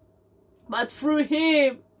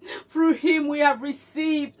him we have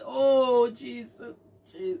received. Oh, Jesus,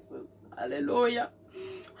 Jesus, hallelujah.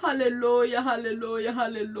 Hallelujah, hallelujah,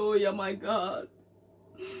 hallelujah, my God.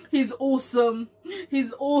 He's awesome.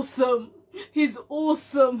 He's awesome. He's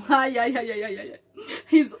awesome.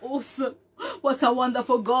 He's awesome. What a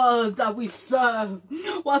wonderful God that we serve.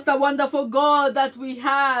 What a wonderful God that we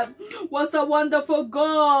have. What a wonderful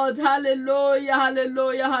God. Hallelujah,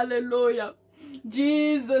 hallelujah, hallelujah.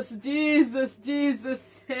 Jesus, Jesus,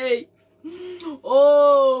 Jesus. Hey.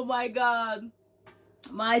 Oh, my God.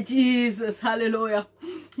 My Jesus, hallelujah.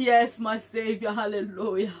 Yes, my Savior,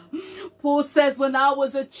 hallelujah. Paul says, when I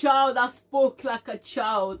was a child, I spoke like a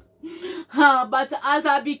child. But as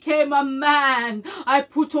I became a man, I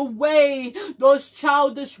put away those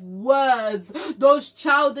childish words, those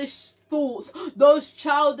childish thoughts, those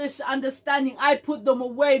childish understanding. I put them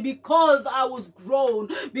away because I was grown,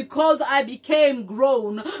 because I became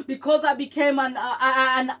grown, because I became an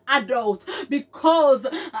adult, because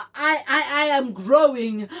I am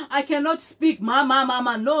growing. I cannot speak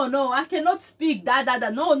mama, no, I cannot speak da,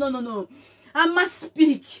 no. I must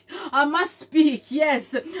speak. I must speak.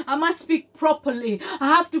 Yes, I must speak properly. I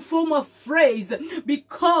have to form a phrase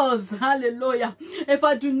because, hallelujah, if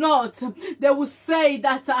I do not, they will say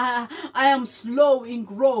that I am slow in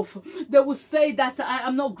growth. They will say that I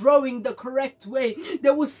am not growing the correct way.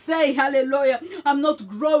 They will say, hallelujah, I'm not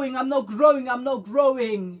growing.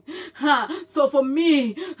 So for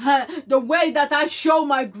me, the way that I show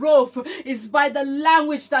my growth is by the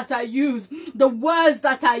language that I use, the words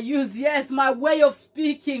that I use. Yes, my way of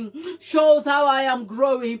speaking shows how I am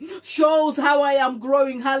growing,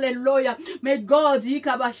 hallelujah. May God,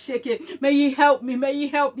 may he help me,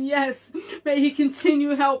 yes, may he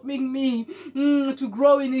continue helping me to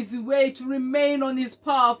grow in his way, to remain on his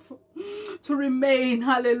path. to remain.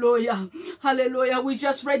 Hallelujah. Hallelujah. We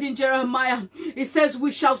just read in Jeremiah, it says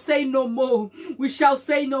we shall say no more. We shall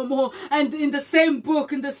say no more. And in the same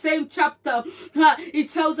book, in the same chapter, it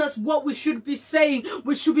tells us what we should be saying.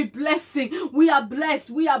 We should be blessing. We are blessed.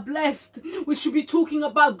 We are blessed. We should be talking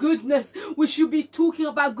about goodness. We should be talking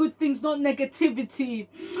about good things, not negativity.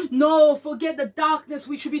 No, forget the darkness.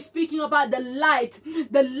 We should be speaking about the light.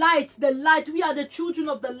 The light, the light. We are the children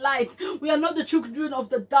of the light. We are not the children of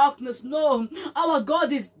the darkness. No, our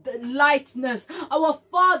God is the lightness. Our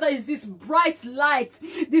Father is this bright light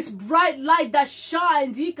that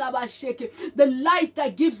shines. The light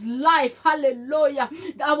that gives life. Hallelujah.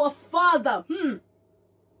 Our Father.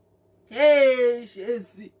 Hey,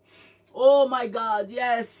 Jesus. Oh my God.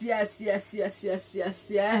 Yes, yes, yes, yes, yes,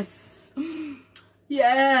 yes, yes.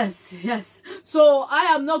 Yes, yes. So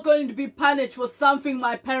I am not going to be punished for something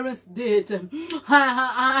my parents did.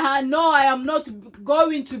 I know I am not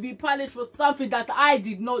going to be punished for something that I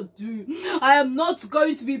did not do. I am not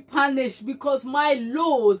going to be punished because my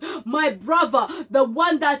Lord, my brother, the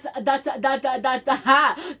one that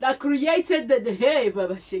created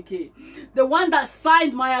the one that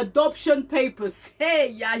signed my adoption papers.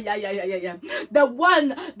 Hey, yeah. The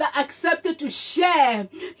one that accepted to share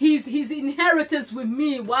his inheritance with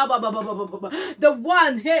me. The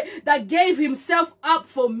one that gave himself up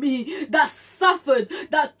for me, that suffered,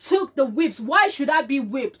 that took the whips. Why should I be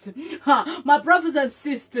whipped? My brothers and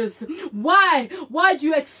sisters, why do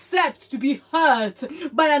you accept to be hurt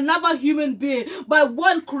by another human being, by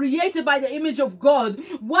one created by the image of God?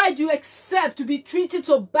 Why do you accept to be treated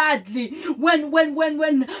so badly when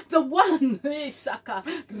the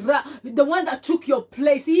one that took your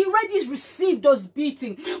place, he already received those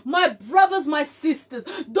beatings? My brothers, my sisters,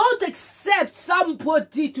 don't accept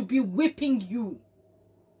somebody to be whipping you,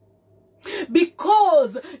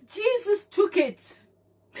 because Jesus took it.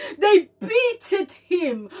 They beated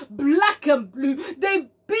him black and blue. They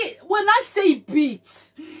beat, when I say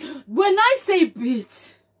beat,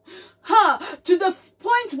 to the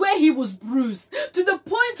point where he was bruised, to the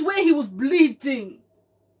point where he was bleeding.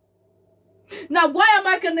 Now, why am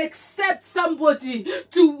I going to accept somebody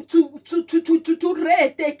to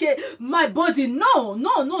take my body? No.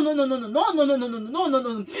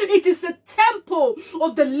 It is the temple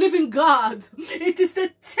of the living God. It is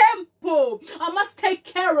the temple. I must take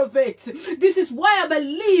care of it. This is why I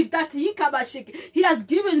believe that He has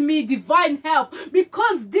given me divine health,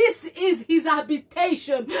 because this is His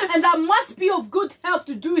habitation, and I must be of good health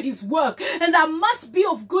to do His work, and I must be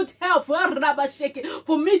of good health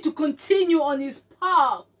for me to continue on His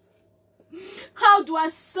path. How do I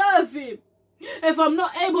serve Him if I'm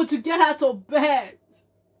not able to get out of bed?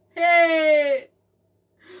 Hey,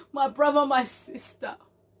 my brother, my sister,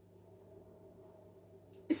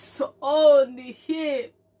 it's only Him.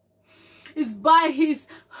 It's by His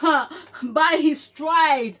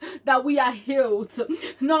stride that we are healed.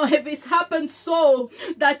 No, if it's happened so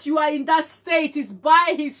that you are in that state, it's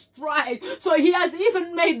by His stride. So He has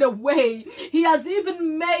even made a way. He has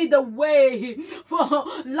even made a way for,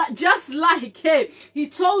 just like He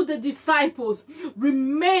told the disciples,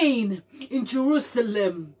 remain in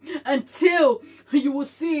Jerusalem until you will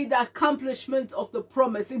see the accomplishment of the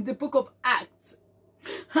promise. In the book of Acts,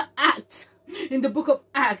 in the book of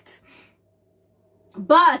Acts.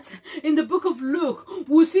 But in the book of Luke,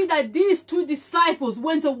 we see that these two disciples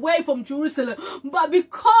went away from Jerusalem. But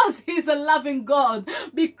because He's a loving God,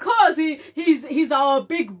 because He's our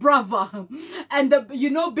big brother, and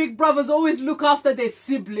big brothers always look after their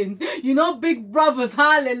siblings. Big brothers,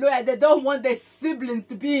 hallelujah, they don't want their siblings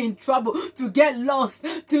to be in trouble, to get lost,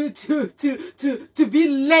 to be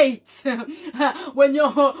late. When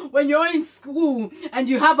you're in school and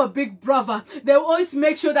you have a big brother, they always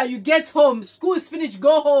make sure that you get home. School is finished,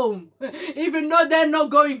 go home, even though they're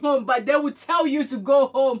not going home, but they would tell you to go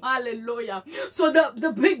home. Hallelujah. So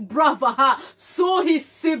the big brother saw his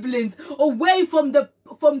siblings away from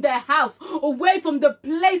their house, away from the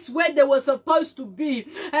place where they were supposed to be,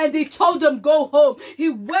 and he told them, go home. He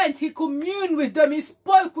went, he communed with them, he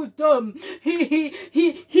spoke with them, he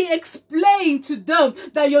explained to them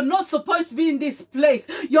that you're not supposed to be in this place,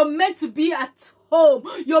 you're meant to be at home,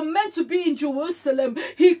 you're meant to be in Jerusalem.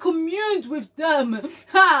 He communed with them,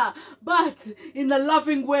 but in a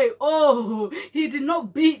loving way. Oh, He did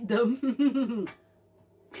not beat them.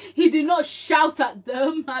 He did not shout at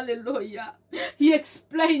them. Hallelujah. He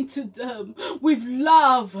explained to them with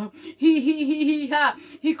love. He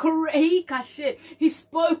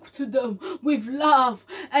spoke to them with love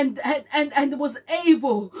and was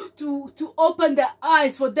able to open their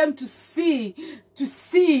eyes for them to see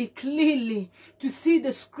clearly, to see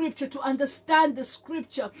the scripture, to understand the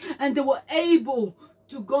scripture, and they were able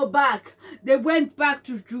to go back. They went back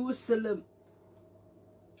to Jerusalem.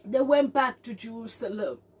 They went back to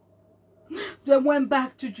Jerusalem. They went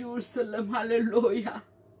back to Jerusalem. Hallelujah.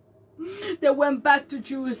 They went back to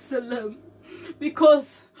Jerusalem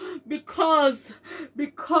because they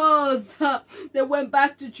went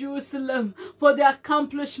back to Jerusalem for the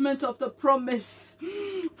accomplishment of the promise.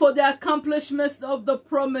 For the accomplishment of the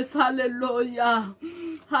promise. Hallelujah.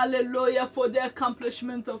 Hallelujah. For the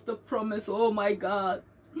accomplishment of the promise. Oh my God.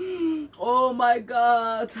 Oh my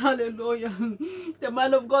God. Hallelujah. The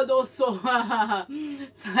man of God also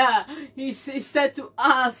he said to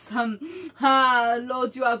us,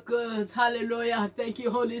 Lord, you are good. Hallelujah. Thank you,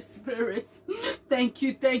 Holy Spirit. Thank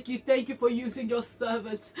you for using your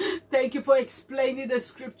servant. Thank you for explaining the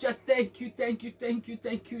scripture. Thank you. Thank you.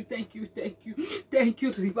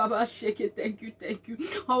 Ribaba Sheke. Thank you.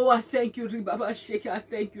 Oh, I thank you, Ribaba Sheke. I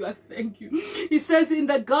thank you. He says in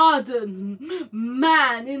the garden,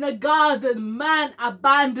 man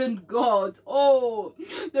abandoned God. Oh,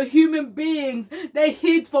 the human beings, they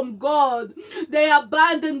hid from God. They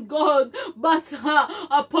abandoned God. But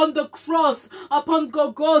upon the cross, upon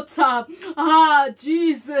Golgotha,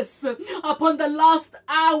 Jesus, upon the last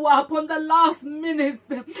hour, upon the last minute,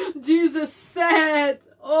 Jesus said,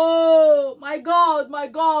 oh my God,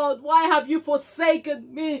 why have you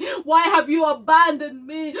forsaken me? Why have you abandoned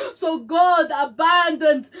me? So God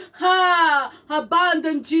abandoned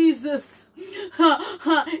Jesus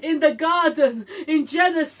in the garden. In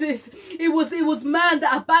Genesis, it was man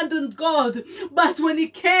that abandoned God. But when he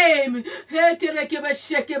came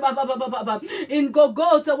in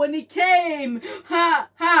Golgotha, when he came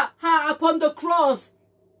upon the cross,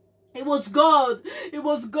 it was God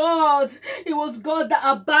that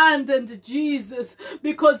abandoned Jesus,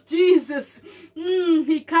 because Jesus,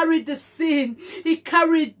 he carried the sin, he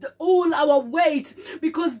carried all our weight,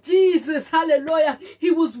 because Jesus, hallelujah,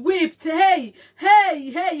 he was whipped,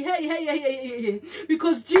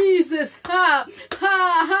 because Jesus, it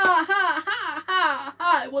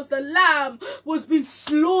was the lamb, was being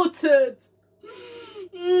slaughtered.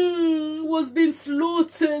 Was being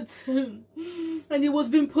slaughtered, and he was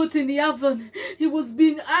being put in the oven. He was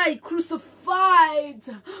being crucified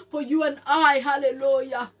for you and I.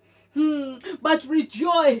 Hallelujah. But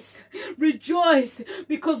rejoice,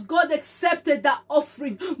 because God accepted that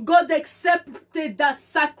offering. God accepted that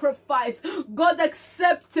sacrifice. God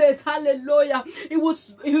accepted, hallelujah. It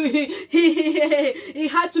was, he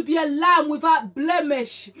had to be a lamb without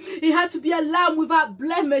blemish. He had to be a lamb without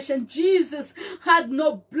blemish, and Jesus had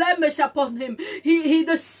no blemish upon him.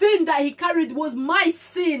 The sin that he carried was my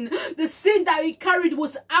sin. The sin that he carried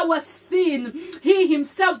was our sin. He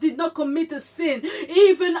himself did not commit a sin.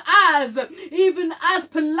 Even as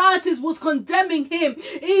Pilatus was condemning him,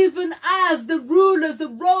 even as the rulers, the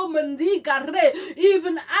Roman,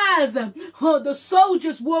 even as the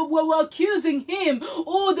soldiers were accusing him,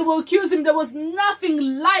 they were accusing him, there was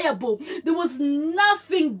nothing liable. There was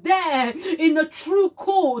nothing there in the true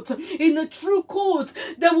court. In the true court,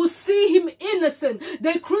 they will see him innocent.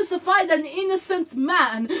 They crucified an innocent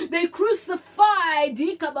man. They crucified,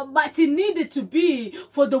 but it needed to be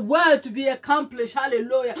for the word to be accomplished.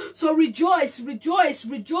 Hallelujah. So rejoice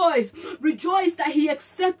that he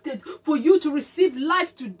accepted for you to receive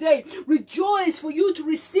life today. Rejoice for you to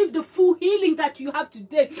receive the full healing that you have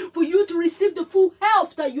today, for you to receive the full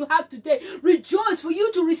health that you have today. Rejoice for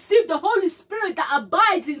you to receive the Holy Spirit that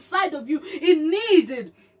abides inside of you. It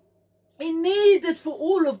needed for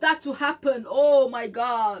all of that to happen. Oh my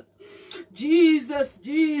God. Jesus,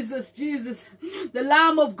 the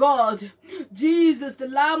Lamb of God. Jesus, the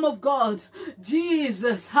Lamb of God.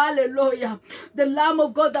 Jesus, hallelujah. The Lamb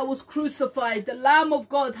of God that was crucified. The Lamb of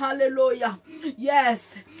God, hallelujah.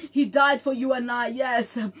 Yes, he died for you and I.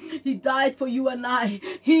 Yes, he died for you and I.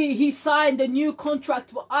 He signed a new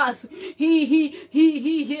contract for us. He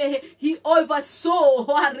oversaw.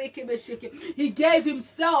 He gave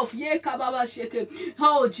himself.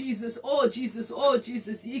 Oh Jesus, oh Jesus, oh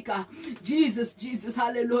Jesus. Jesus,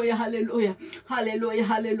 hallelujah, hallelujah, hallelujah,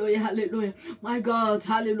 hallelujah, hallelujah. My God,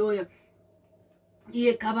 hallelujah.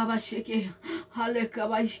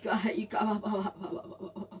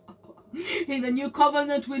 In the new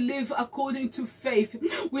covenant, we live according to faith.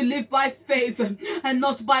 We live by faith and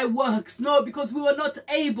not by works. No, because we were not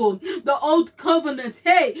able. The old covenant,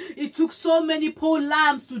 hey, it took so many poor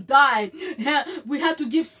lambs to die. We had to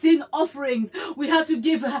give sin offerings. We had to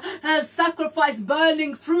give sacrifice,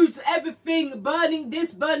 burning fruits, everything, burning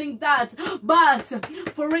this, burning that. But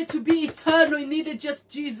for it to be eternal, it needed just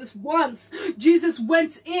Jesus once. Jesus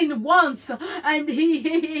went in once and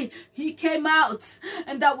he came out,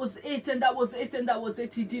 and that was it, and that was it, and that was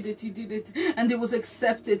it. He did it, and it was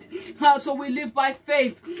accepted. So we live by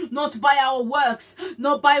faith, not by our works,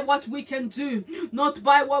 not by what we can do, not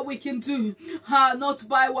by what we can do, not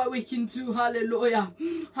by what we can do. Hallelujah,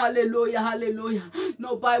 hallelujah, hallelujah.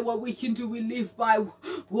 Not by what we can do, we live by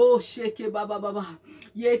oh sheke baba baba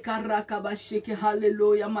ye karaka ba sheke.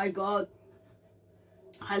 Hallelujah, my God.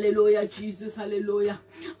 Hallelujah, Jesus. Hallelujah,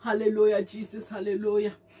 hallelujah, Jesus.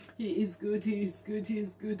 Hallelujah. He is good, he is good, he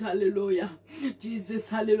is good. Hallelujah, Jesus.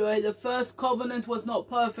 Hallelujah. The first covenant was not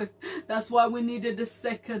perfect. That's why we needed the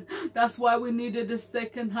second. That's why we needed the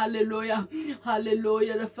second. Hallelujah,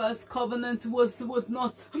 hallelujah. The first covenant was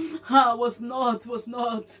not.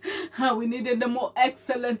 We needed the more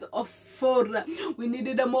excellent of we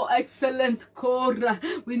needed a more excellent Korah.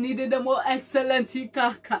 We needed a more excellent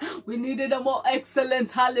Hikaka. We needed a more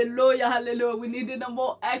excellent, hallelujah, hallelujah. We needed a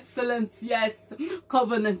more excellent, yes,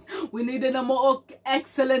 covenant. We needed a more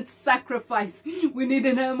excellent sacrifice. We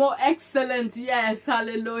needed a more excellent, yes,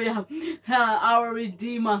 hallelujah, our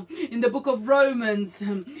Redeemer. In the book of Romans,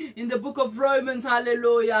 hallelujah.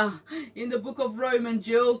 In the book of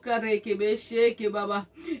Romans, in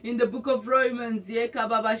the book of Romans,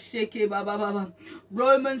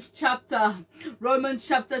 Romans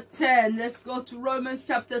chapter 10. Let's go to Romans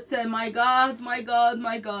chapter 10. My God, my God,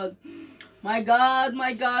 my God. My God,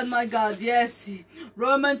 my God, my God. Yes.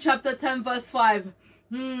 Romans chapter 10 verse 5.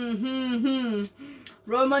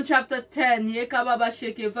 Romans chapter 10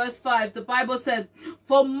 verse 5. The Bible said,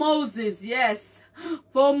 for Moses, yes.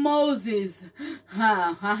 For Moses,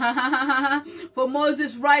 for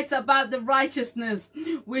Moses writes about the righteousness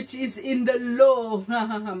which is in the law.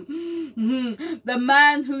 The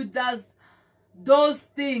man who does those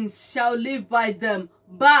things shall live by them.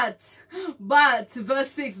 But,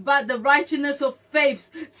 verse 6, but the righteousness of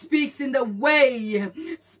faith speaks in this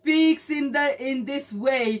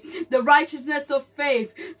way. The righteousness of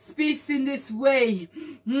faith speaks in this way.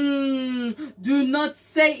 Do not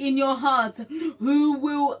say in your heart, who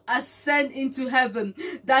will ascend into heaven?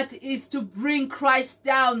 That is to bring Christ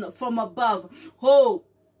down from above. Oh,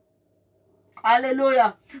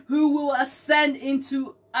 hallelujah. Who will ascend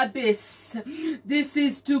into abyss? This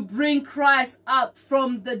is to bring Christ up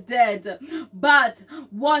from the dead. But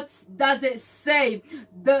what does it say?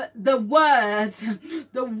 The word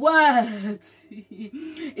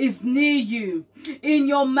is near you, in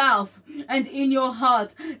your mouth and in your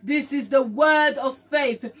heart. This is the word of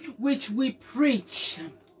faith which we preach.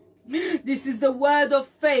 This is the word of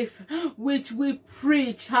faith which we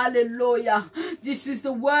preach. Hallelujah. This is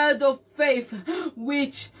the word of faith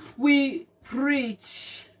which we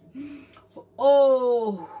preach.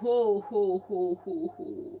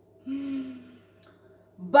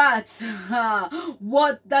 But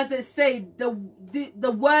what does it say?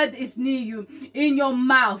 The word is near you, in your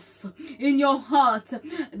mouth, in your heart.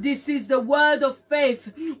 This is the word of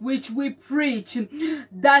faith which we preach.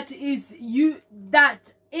 That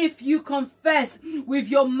if you confess with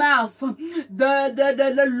your mouth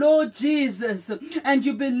the Lord Jesus, and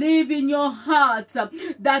you believe in your heart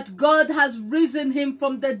that God has risen him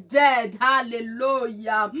from the dead,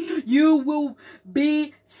 hallelujah, you will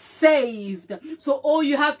be saved. So all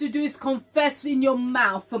you have to do is confess in your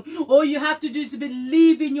mouth. All you have to do is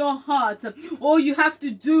believe in your heart. All you have to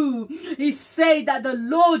do is say that the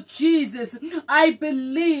Lord Jesus, I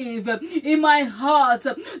believe in my heart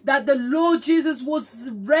that the Lord Jesus was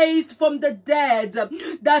raised from the dead,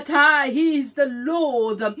 that he is the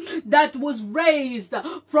Lord that was raised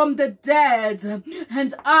from the dead,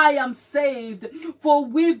 and I am saved. For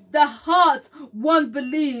with the heart one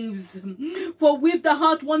believes,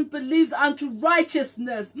 unto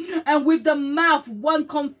righteousness, and with the mouth one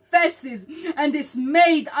confesses and is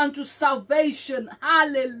made unto salvation.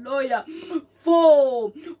 Hallelujah.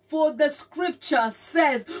 For the scripture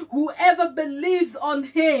says, whoever believes on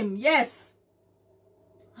him, yes,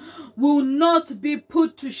 will not be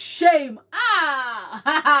put to shame.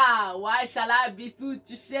 Why shall I be put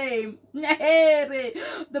to shame?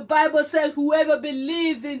 The Bible says whoever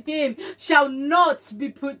believes in him shall not be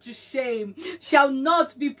put to shame. Shall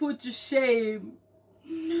not be put to shame.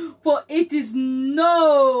 For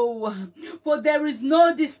there is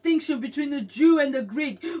no distinction between the Jew and the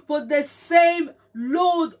Greek, for the same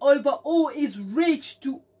Lord over all is rich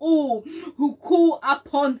to all who call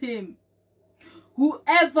upon him.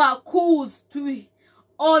 Whoever calls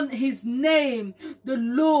on his name, the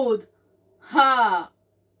Lord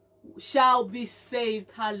shall be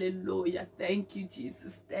saved. Hallelujah. Thank you,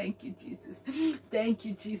 Jesus. Thank you, Jesus. Thank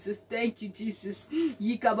you, Jesus. Thank you, Jesus.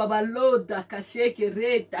 Yikababaloda kasheke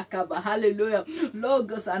re takaba. Hallelujah.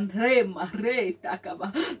 Logos and rema re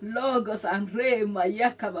takaba. Logos and rema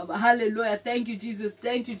yakababa. Hallelujah. Thank you, Jesus.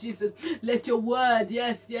 Thank you, Jesus. Let your word,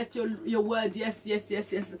 yes, your word, yes.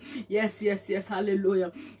 Yes.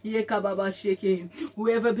 Hallelujah. Yekababa sheke.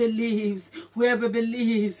 Whoever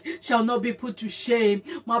believes shall not be put to shame.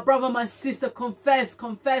 My brother, my sister, confess.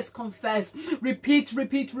 Repeat.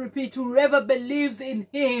 Whoever believes in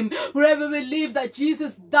him, whoever believes that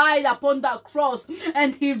Jesus died upon that cross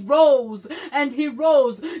and he rose,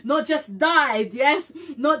 not just died, yes,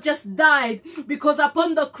 not just died, because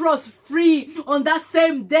upon the cross, free on that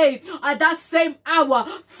same day, at that same hour,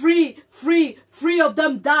 free of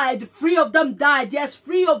them died. Yes,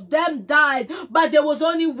 free of them died. But there was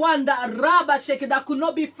only one that could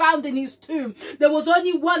not be found in his tomb. There was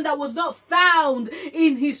only one that was not found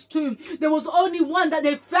in his tomb. There was only one that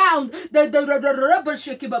they found. The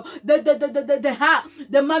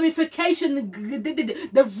mummification,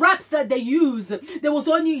 the wraps that they use. There was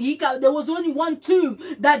only one tomb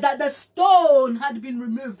that the stone had been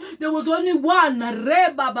removed. There was only one.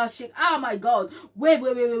 Oh my God! Wait.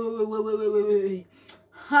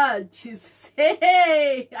 Jesus.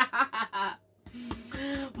 Hey.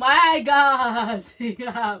 My God.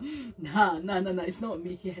 No, it's not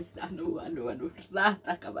me. Yes, I know.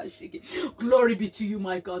 Glory be to you,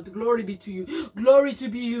 my God. Glory be to you. Glory to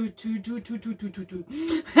be you.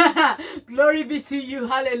 Glory be to you.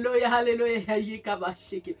 Hallelujah.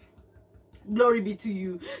 Glory be to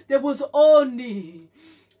you. There was only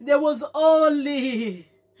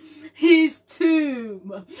his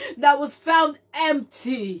tomb that was found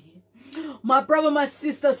empty. My brother, my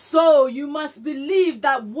sister, so you must believe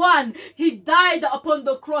that one, he died upon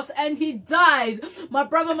the cross, and he died. My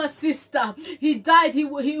brother, my sister, he died.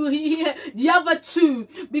 The other two,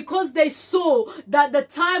 because they saw that the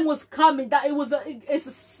time was coming, that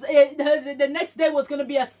the next day was going to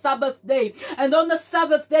be a Sabbath day, and on the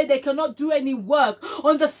Sabbath day they cannot do any work.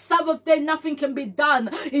 On the Sabbath day nothing can be done.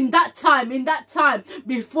 In that time,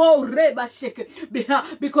 before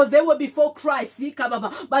because they were before Christ.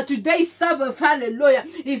 But today Sabbath, hallelujah,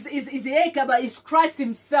 is Christ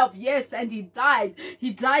himself. Yes, and he died.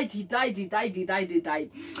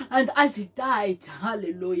 And as he died,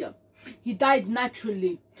 hallelujah, he died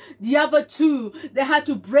naturally. The other two, they had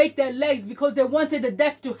to break their legs because they wanted the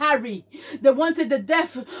death to hurry. They wanted the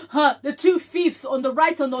death, the two thieves on the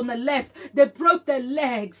right and on the left. They broke their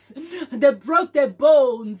legs. They broke their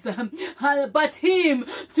bones. But him,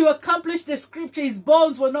 to accomplish the scripture, his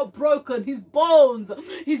bones were not broken. His bones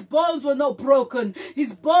were not broken.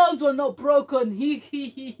 His bones were not broken.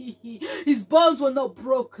 His bones were not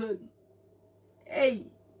broken. Hey,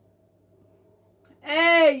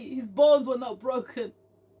 his bones were not broken.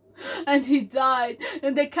 And he died,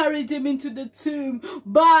 and they carried him into the tomb.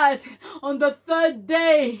 But on the third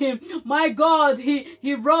day, my God,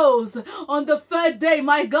 he rose. On the third day,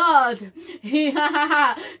 my God, he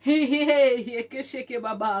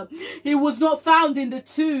was not found in the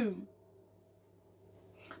tomb.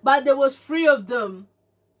 But there was 3 of them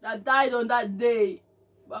that died on that day,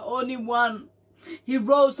 but only one. He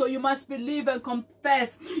rose. So you must believe and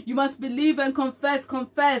confess. You must believe and confess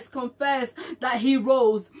that he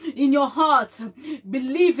rose. In your heart,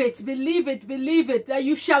 believe it, that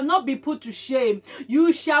you shall not be put to shame.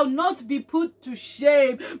 You shall not be put to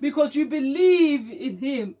shame because you believe in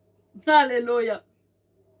him. Hallelujah.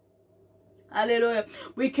 Hallelujah.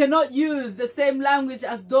 We cannot use the same language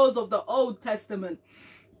as those of the Old Testament.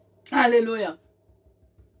 Hallelujah.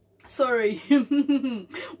 Sorry.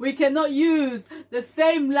 We cannot use the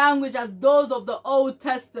same language as those of the Old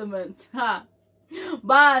Testament.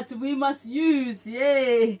 But we must use,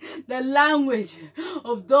 the language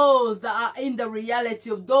of those that are in the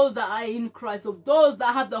reality, of those that are in Christ, of those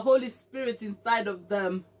that have the Holy Spirit inside of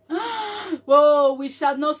them. Oh, we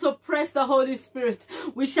shall not suppress the Holy Spirit.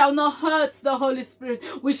 We shall not hurt the Holy Spirit.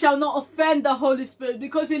 We shall not offend the Holy Spirit,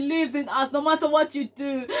 because He lives in us. No matter what you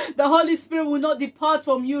do, the Holy Spirit will not depart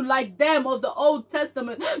from you like them of the Old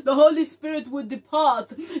Testament. The Holy Spirit will depart.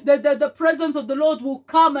 The presence of the Lord will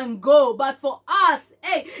come and go. But for us,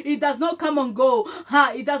 hey, He does not come and go.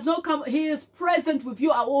 He does not come. He is present with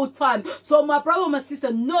you at all times. So my brother, my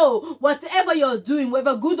sister, know whatever you're doing,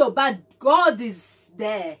 whether good or bad, God is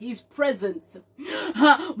there. He's present.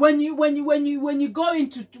 When you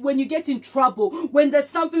get in trouble, when there's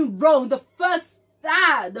something wrong, the first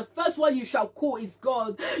one you shall call is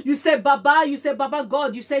God. You say Baba,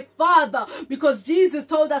 God, you say Father, because Jesus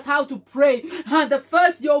told us how to pray.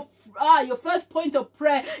 Your first point of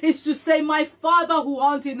prayer is to say, my Father who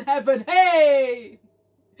art in heaven. Hey,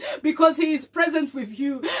 because He is present with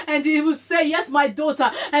you, and He will say, yes, my daughter,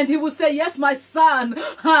 and He will say, yes, my son.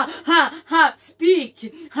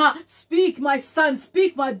 Speak, my son,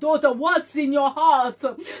 speak, my daughter, what's in your heart.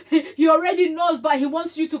 He already knows, but He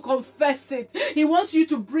wants you to confess it. He wants you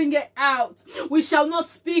to bring it out. We shall not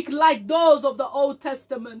speak like those of the Old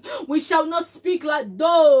Testament. We shall not speak like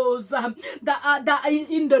those that are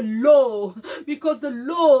in the law, because the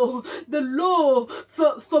law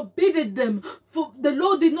forbidden them. For the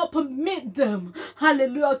Lord did not permit them,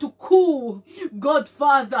 hallelujah, to call God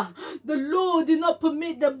Father. The Lord did not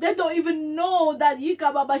permit them. They don't even know that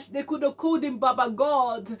they could have called Him Baba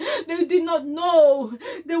God. They did not know.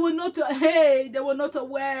 They were not aware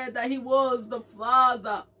that He was the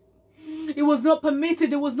Father. It was not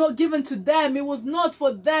permitted. It was not given to them. It was not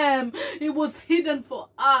for them. It was hidden for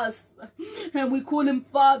us. And we call Him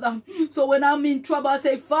Father. So when I'm in trouble, I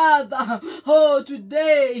say, Father, oh,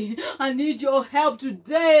 today I need your help.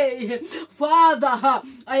 Today, Father,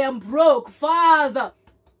 I am broke. Father,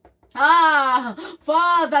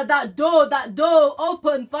 Father, that door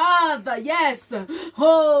open, Father, yes.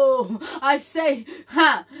 Oh, I say,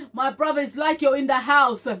 my brother, it's like you're in the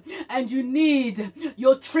house and you need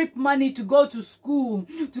your trip money to go to school,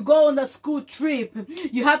 to go on a school trip.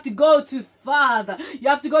 You have to go to Father. You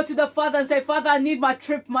have to go to the Father and say, Father, I need my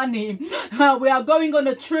trip money. We are going on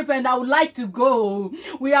a trip and I would like to go.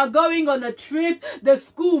 We are going on a trip. The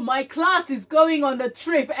school, my class is going on a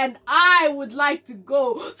trip and I would like to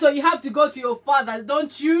go. So you have to go to your Father,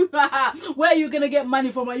 don't you? Where are you going to get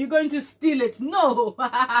money from? Are you going to steal it? No.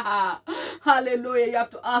 Hallelujah. You have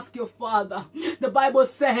to ask your Father. The Bible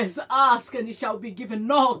says, ask and it shall be given.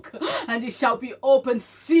 Knock and it shall be opened.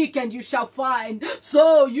 Seek and you shall find.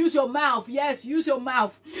 So use your mouth. Yes, use your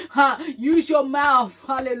mouth. Use your mouth.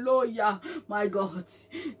 Hallelujah. My God.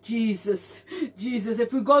 Jesus.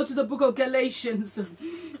 If we go to the book of Galatians.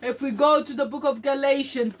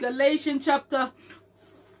 Galatians chapter...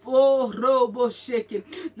 Oh, robo shaking.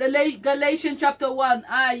 Galatians chapter 1.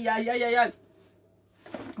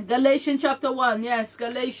 Galatians chapter 1. Yes,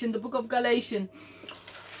 the book of Galatians.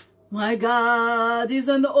 My God is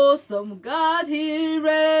an awesome God. He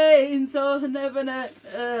reigns on heaven and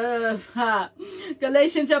earth.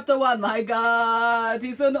 Galatians chapter 1. My God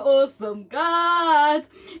is an awesome God.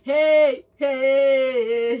 Hey,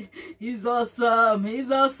 He's awesome.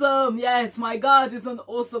 Yes, my God is an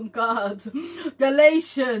awesome God.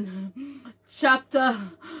 Galatians chapter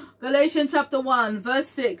 1, verse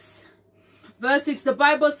 6. The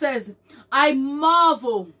Bible says, I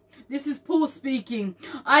marvel. This is Paul speaking.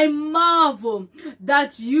 I marvel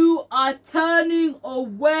that you are turning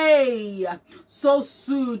away so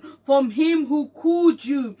soon from Him who called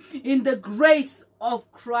you in the grace of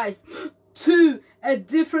Christ to a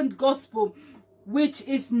different gospel, which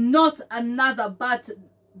is not another, but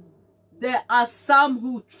there are some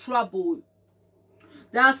who trouble.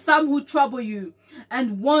 There are some who trouble you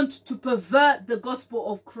and want to pervert the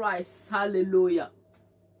gospel of Christ. Hallelujah.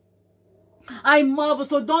 I marvel.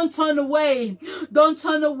 So don't turn away. Don't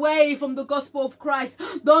turn away from the gospel of Christ.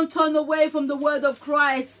 Don't turn away from the word of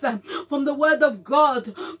Christ, from the word of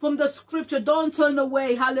God, from the scripture. Don't turn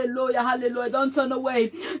away. Hallelujah. Don't turn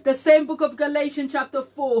away. The same book of Galatians chapter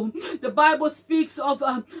 4. The Bible speaks of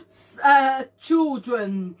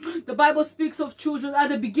children. The Bible speaks of children. At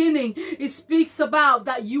the beginning, it speaks about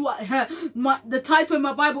that you are, the title in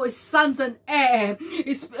my Bible is sons and heir.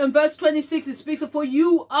 It's, in verse 26, it speaks of, for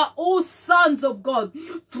you are all sons of God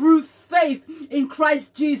through faith in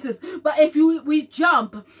Christ Jesus. But if we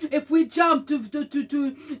jump to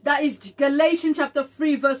that is Galatians chapter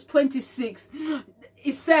 3 verse 26.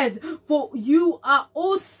 It says, for you are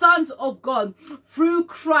all sons of God through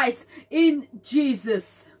Christ in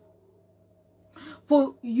Jesus.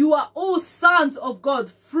 For you are all sons of God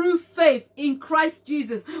through faith in Christ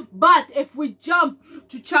Jesus. But if we jump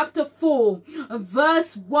to chapter 4,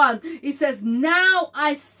 verse 1, it says, now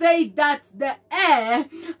I say that the heir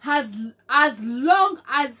has, as long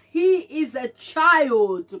as he is a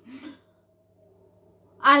child,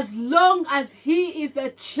 as long as he is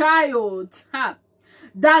a child,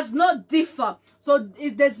 does not differ. So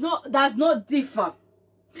it does not differ.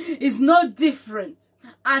 It's not different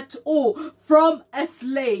at all from a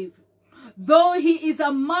slave, though he is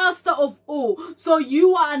a master of all. So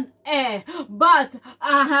you are an heir, but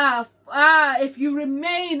if you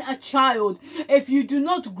remain a child, if you do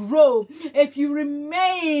not grow, if you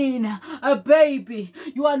remain a baby,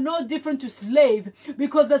 you are no different to slave,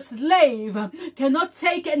 because a slave cannot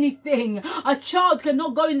take anything. A child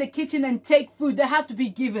cannot go in the kitchen and take food. They have to be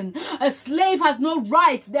given. A slave has no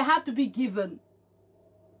rights. They have to be given.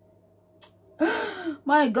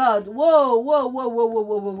 My God. Whoa, whoa, whoa, whoa, whoa,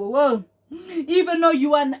 whoa, whoa, whoa. Even though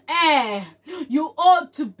you are an heir, you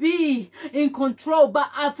ought to be in control.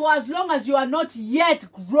 But for as long as you are not yet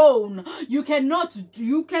grown, you can't.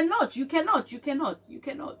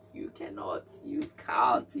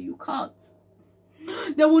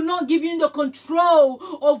 They will not give you the control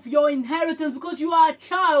of your inheritance because you are a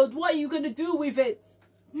child. What are you going to do with it?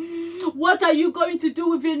 What are you going to do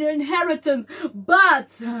with your inheritance?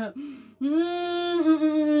 But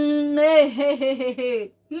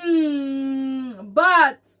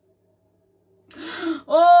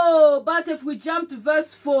but if we jump to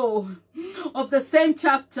verse 4 of the same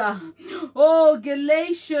chapter,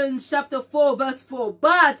 Galatians chapter 4 verse 4,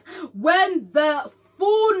 but when the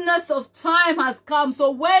fullness of time has come,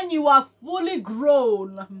 so when you are fully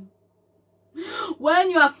grown,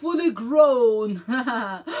 when you are fully grown,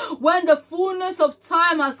 when the fullness of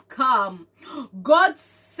time has come, God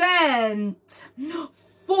sent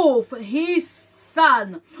forth his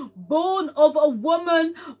Son, born of a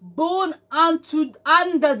woman, born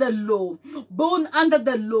under the law,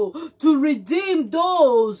 to redeem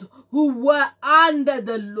those who were under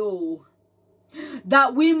the law,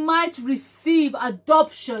 that we might receive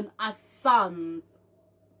adoption as sons.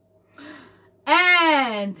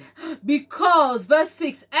 And because, verse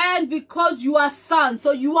 6, and because you are sons,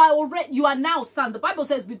 so you are now sons. The Bible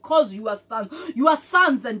says because you are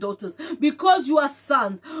sons and daughters. Because you are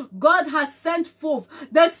sons, God has sent forth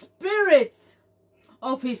the Spirit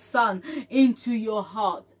of his Son into your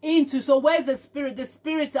heart. So where's the Spirit? The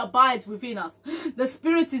Spirit abides within us. The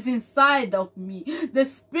Spirit is inside of me. The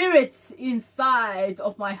Spirit inside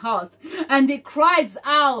of my heart. And it cries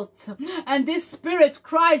out. And this Spirit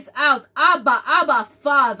cries out, Abba, Abba,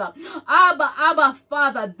 Father. Abba, Abba,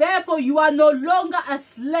 Father. Therefore you are no longer a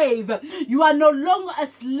slave. You are no longer a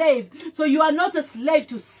slave. So you are not a slave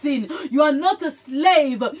to sin. You are not a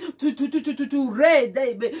slave to raid.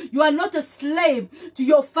 You are not a slave to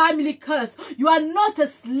your family curse. You are not a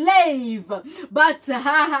slave, but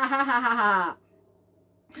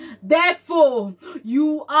therefore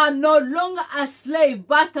you are no longer a slave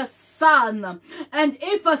but a son. And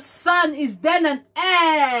if a son is then an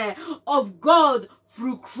heir of God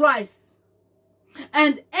through Christ.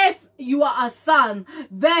 And if you are a son,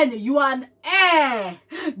 then you are an heir.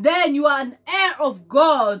 Then you are an heir of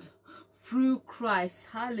God through Christ.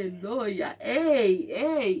 Hallelujah.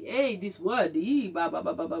 Hey, this word. I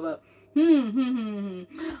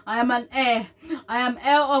am an heir. I am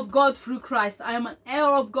heir of God through Christ. I am an heir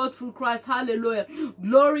of God through Christ. Hallelujah.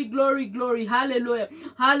 Glory, glory, glory. Hallelujah.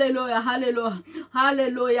 Hallelujah. Hallelujah.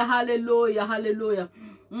 Hallelujah. Hallelujah. Hallelujah.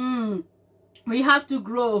 We have to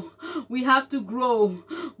grow. We have to grow.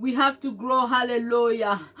 We have to grow.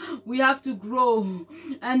 Hallelujah. We have to grow.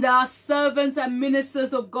 And there are servants and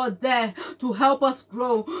ministers of God there to help us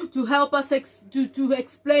grow, to help us to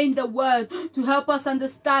explain the word, to help us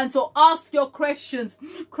understand. So ask your questions.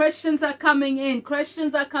 Questions are coming in.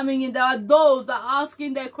 Questions are coming in. There are those that are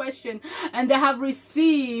asking their question and they have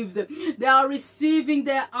received. They are receiving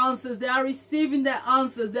their answers. They are receiving their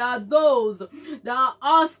answers. There are those that are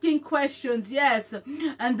asking questions. Yes,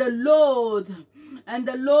 and the Lord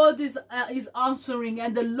is answering,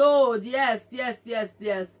 and the Lord, yes,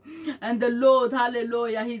 and the Lord,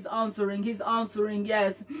 hallelujah, he's answering,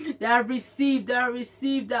 yes. They have received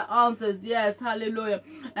their answers, yes, hallelujah.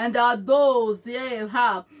 And there are those,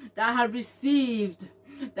 that have received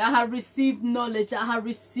that have received knowledge, that have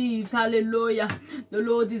received, hallelujah. The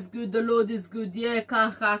Lord is good, the Lord is good. Yeah,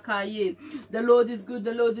 the Lord is good,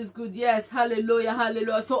 the Lord is good. Yes, hallelujah,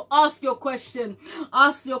 hallelujah. So ask your question.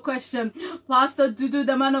 Ask your question. Pastor Doudou,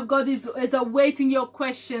 the man of God, is awaiting your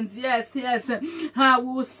questions. Yes, yes. We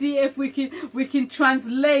will see if we can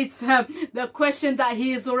translate the question that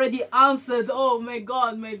he has already answered. Oh, may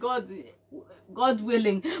God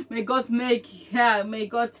willing, may God make, may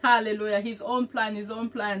God, hallelujah, his own plan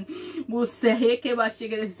will say,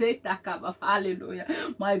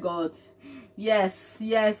 hallelujah, my God. Yes,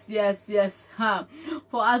 yes, yes, yes.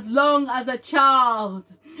 For as long as a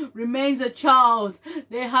child remains a child,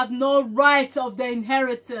 they have no right of their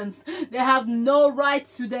inheritance. They have no right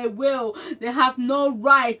to their will. They have no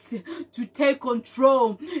right to take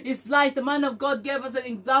control. It's like the man of God gave us an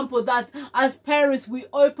example that as parents, we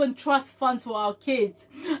open trust funds for our kids.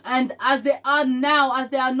 And as they are now, as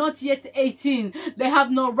they are not yet 18, they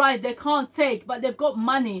have no right. They can't take, but they've got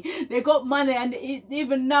money. They got money. And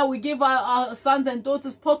even now we give our sons and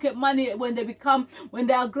daughters pocket money when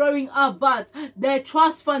they are growing up, but their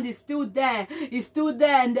trust fund is still there. It's still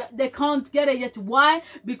there, and they can't get it yet. Why?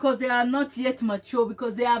 Because they are not yet mature,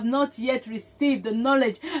 because they have not yet received the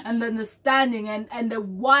knowledge and the understanding and the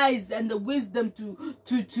wise and the wisdom to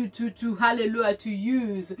hallelujah, to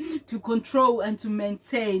use, to control and to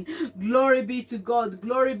maintain. Glory be to God.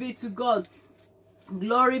 Glory be to God.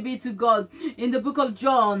 Glory be to God. In the book of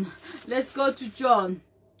John, let's go to John.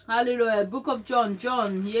 Hallelujah. Book of John.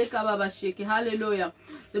 Hallelujah.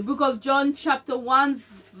 The book of John chapter 1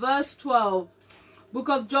 verse 12. Book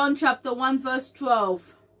of John chapter 1 verse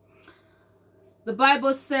 12. The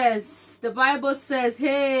Bible says,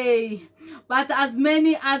 hey, but as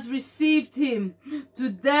many as received him, to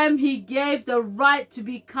them he gave the right to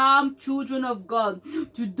become children of God,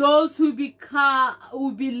 to those who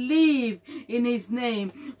believe in his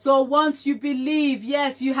name. So once you believe,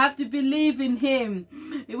 yes, you have to believe in him.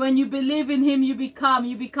 When you believe in him, you become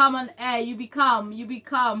an heir. You become,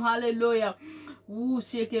 hallelujah.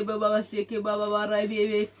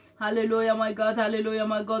 Hallelujah, my God, hallelujah,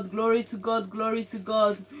 my God. Glory to God, glory to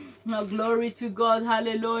God. Glory to God,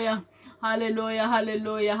 hallelujah. Hallelujah,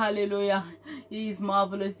 hallelujah, hallelujah. He is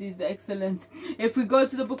marvelous, he is excellent. If we go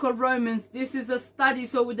to the book of Romans, this is a study,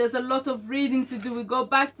 so there's a lot of reading to do. We go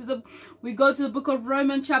to the book of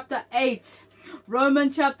Romans chapter 8.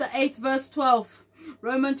 Romans chapter 8 verse 12.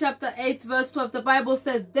 Romans chapter 8 verse 12. The Bible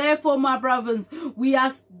says, therefore, my brothers, we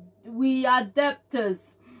are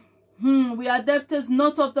debtors. We are debtors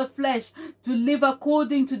not of the flesh, to live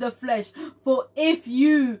according to the flesh. For if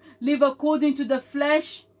you live according to the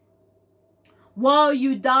flesh, while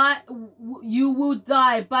you die, you will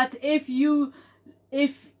die. But if you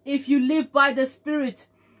live by the Spirit,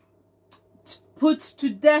 put to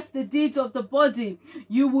death the deeds of the body,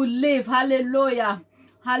 you will live. Hallelujah.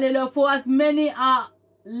 Hallelujah. For as many are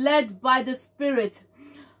led by the Spirit,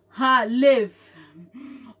 live.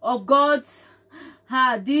 Of God,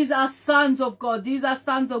 these are sons of God. These are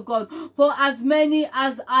sons of God. For as many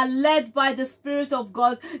as are led by the Spirit of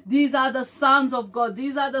God, these are the sons of God.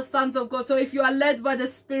 These are the sons of God. So if you are led by the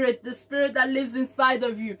Spirit that lives inside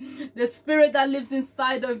of you, the Spirit that lives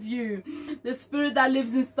inside of you, the Spirit that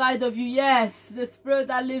lives inside of you, yes, the Spirit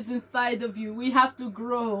that lives inside of you, we have to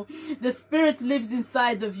grow. The Spirit lives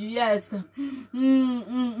inside of you, yes.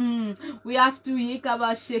 We have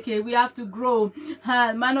to grow.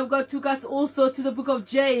 Man of God took us also to the book of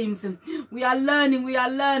James. We are learning.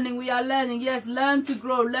 Yes, learn to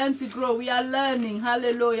grow. We are learning.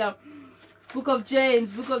 Hallelujah. Book of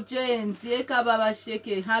James.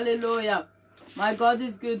 Hallelujah. My God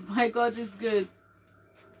is good.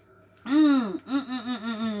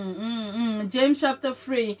 James chapter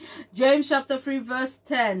 3 verse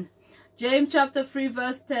 10. James chapter 3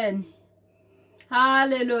 verse 10.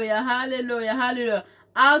 Hallelujah.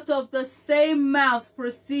 Out of the same mouth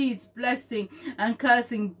proceeds blessing and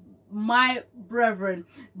cursing, my brethren.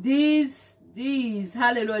 These things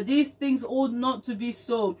ought not to be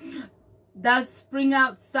so. That spring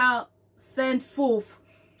out send forth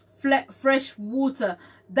fresh water.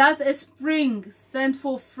 Does a spring send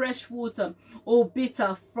forth fresh water or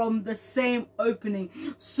bitter from the same opening?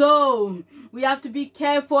 So we have to be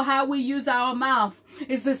careful how we use our mouth.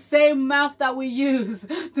 It's the same mouth that we use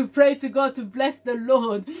to pray to God, to bless the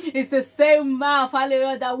Lord. It's the same mouth,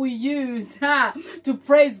 hallelujah, that we use to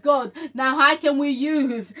praise God. Now, how can we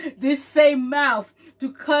use this same mouth to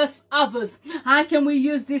curse others? How can we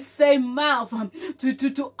use this same mouth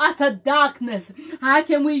to utter darkness? How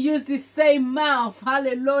can we use this same mouth,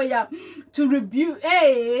 hallelujah, to rebuke?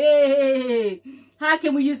 How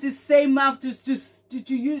can we use this same mouth to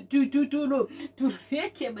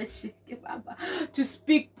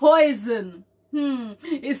speak poison?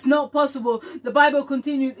 It's not possible. The Bible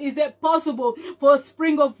continues, is it possible for a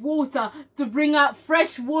spring of water to bring out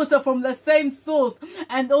fresh water from the same source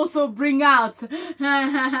and also bring out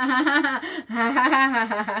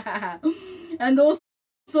and also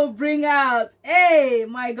bring out, hey,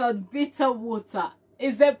 my God, bitter water?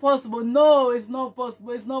 Is that possible? No, it's not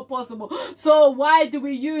possible. It's not possible. So why do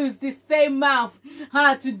we use this same mouth?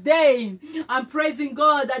 Today, I'm praising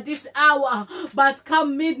God at this hour, but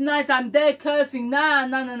come midnight, I'm there cursing. Nah.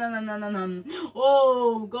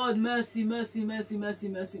 Oh, God, mercy.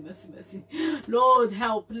 Lord,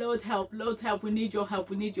 help. Lord, help. We need your help.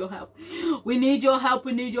 We need your help. We need your help.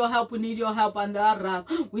 We need your help. We need your help. And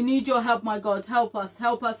we need your help, my God. Help us.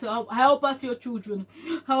 Help us, your children.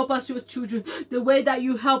 Help us, your children. The way that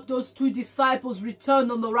you help those two disciples return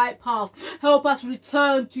on the right path. Help us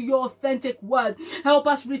return to your authentic word. Help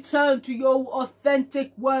us return to your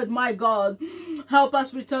authentic word, my God. Help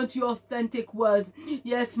us return to your authentic word.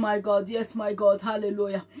 Yes, my God. Yes, my God.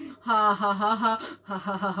 Hallelujah.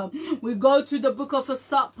 We go to the book of the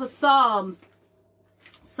Psalms.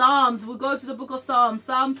 We go to the book of Psalms.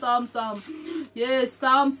 Psalm. Yes,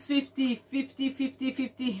 Psalms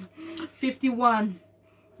 51.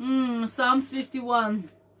 Psalms 51.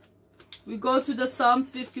 We go to the Psalms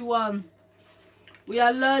 51. We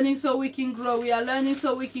are learning so we can grow. We are learning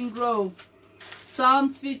so we can grow.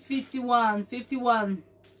 Psalms 51.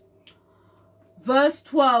 Verse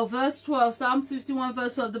 12. Psalms 51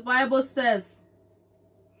 verse 12. The Bible says,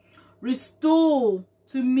 restore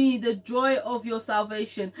to me the joy of your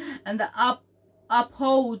salvation, and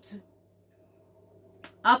uphold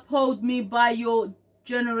me by your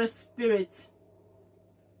generous spirit.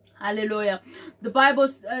 Hallelujah. The Bible,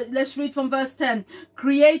 let's read from verse 10.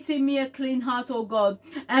 Create in me a clean heart, O God,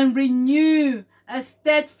 and renew a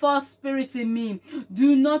steadfast spirit in me.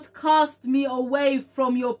 Do not cast me away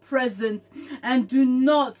from your presence, and do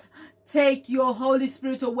not take your Holy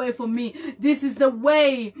Spirit away from me. This is the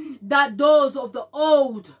way that those of the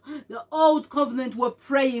old covenant were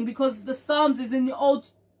praying, because the Psalms is in the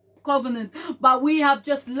old covenant, but we have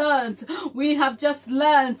just learned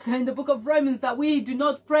in the book of Romans that we do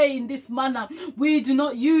not pray in this manner. We do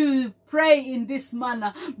not pray in this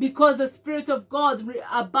manner, because the Spirit of God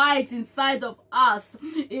abides inside of us.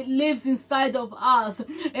 It lives inside of us.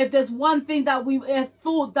 If there's one thing that a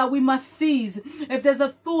thought that we must seize, if there's a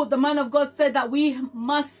thought, the man of God said that we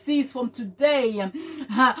must seize from today,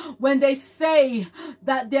 when they say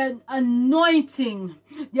that the anointing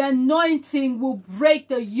will break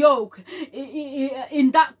the yoke.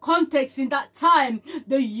 In that context, in that time,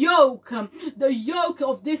 the yoke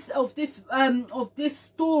of this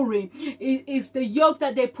story is the yoke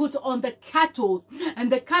that they put on the cattle,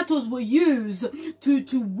 and the cattle were used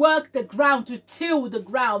to work the ground, to till the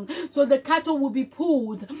ground. So the cattle will be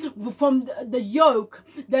pulled from the yoke,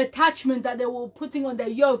 the attachment that they were putting on their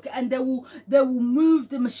yoke, and they will move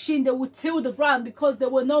the machine. They will till the ground, because there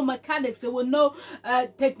were no mechanics, there were no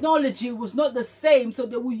technology was not the same, so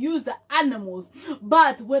they will use the animals.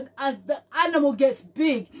 But as the animal gets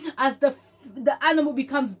big, as the animal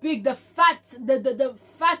becomes big, the fat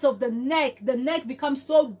of the neck becomes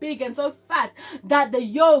so big and so fat that the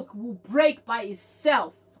yoke will break by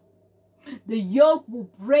itself. The yoke will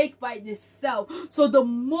break by itself. So the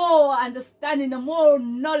more understanding, the more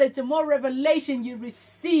knowledge, the more revelation you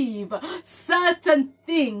receive, certain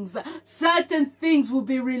things will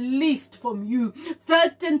be released from you.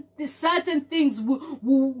 Certain things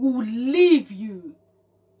will leave you.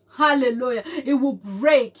 Hallelujah. It will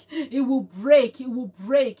break. The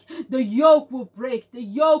yoke will break. The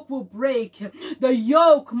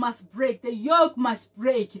yoke must break.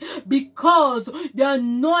 Because the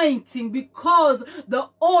anointing, because the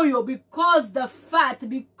oil, because the fat,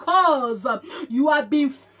 because you are being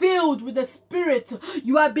filled with the Spirit.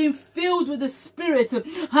 You are being filled with the Spirit.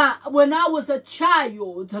 When I was a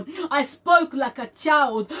child, I spoke like a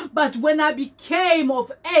child. But when I became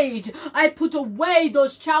of age, I put away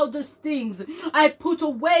those childish things.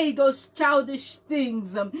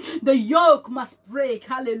 The yoke must break.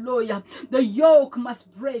 Hallelujah. The yoke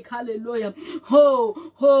must break. Hallelujah.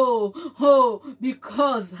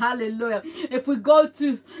 Because, hallelujah. If we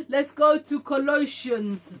let's go to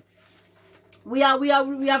Colossians. We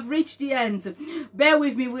have reached the end. Bear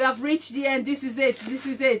with me. We have reached the end. This is it. This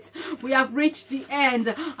is it. We have reached the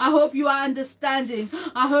end. I hope you are understanding.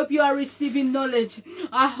 I hope you are receiving knowledge.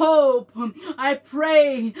 I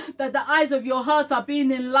pray that the eyes of your heart are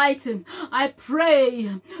being enlightened. I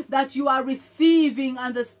pray that you are receiving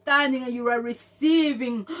understanding and you are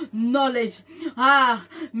receiving knowledge.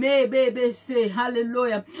 May baby say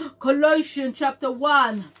hallelujah. Colossians chapter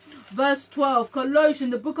 1. Verse 12,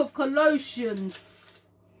 the book of Colossians,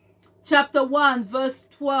 chapter 1, verse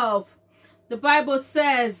 12. The Bible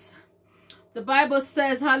says,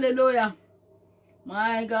 hallelujah.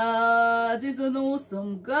 My God is an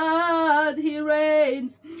awesome God, He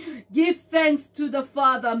reigns. Give thanks to the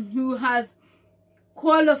Father who has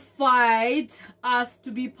qualified us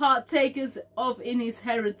to be partakers of His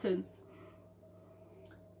inheritance.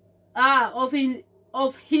 Of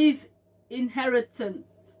His inheritance.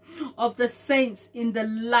 Of the saints in the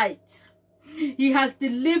light. He has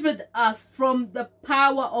delivered us from the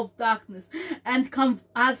power of darkness and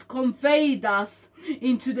has conveyed us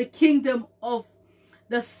into the kingdom of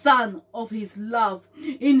the Son of His love,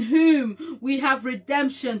 in whom we have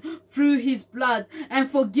redemption through His blood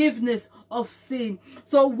and forgiveness of sin.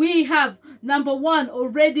 So we have, number one,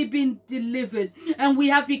 already been delivered, and we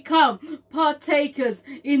have become partakers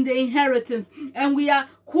in the inheritance, and we are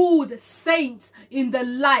called saints in the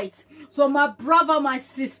light. So my brother, my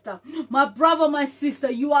sister,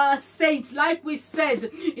 you are a saint. Like we said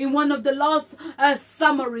in one of the last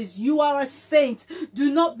summaries, you are a saint. Do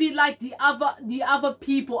not be like the other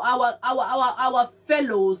people, our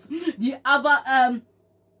fellows, the other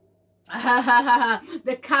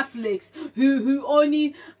the Catholics who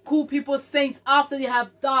only call people saints after they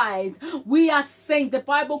have died. We are saints. The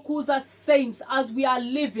Bible calls us saints as we are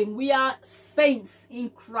living. We are saints in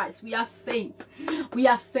Christ. We are saints. We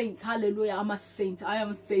are saints. Hallelujah. I'm a saint. I am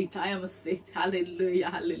a saint. I am a saint. Hallelujah.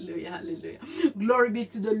 Hallelujah. Hallelujah. Glory be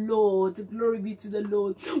to the Lord. Glory be to the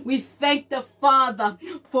Lord. We thank the Father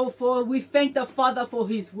we thank the Father for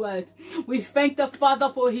His word. We thank the Father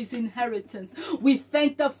for His inheritance. We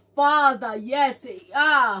thank the Father, yes,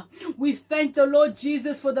 we thank the Lord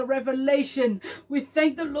Jesus for the revelation. We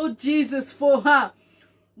thank the Lord Jesus for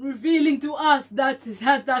revealing to us that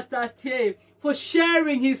for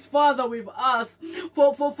sharing His Father with us,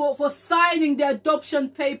 for signing the adoption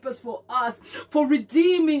papers for us, for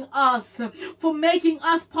redeeming us, for making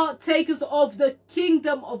us partakers of the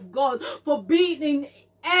kingdom of God, for being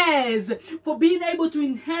heirs, for being able to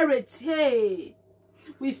inherit.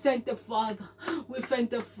 We thank the Father. We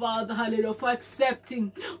thank the Father, hallelujah, for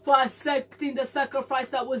accepting the sacrifice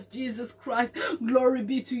that was Jesus Christ. Glory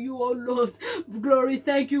be to you, oh Lord. Glory.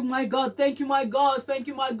 Thank you, my God. Thank you, my God. Thank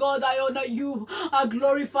you, my God. I honor you. I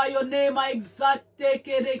glorify your name. I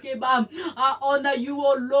honor you,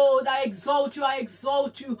 oh Lord. I exalt you. I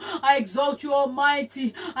exalt you. I exalt you,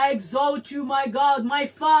 Almighty. I exalt you, my God. My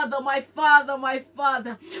Father, my Father, my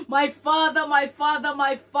Father. My Father, my Father,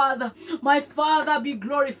 my Father. My Father, be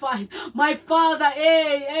glorified. My Father,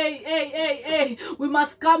 we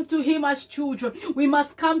must come to Him as children. We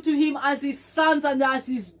must come to Him as His sons and as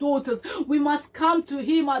His daughters. We must come to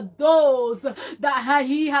Him as those that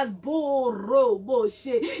He has born.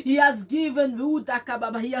 He has given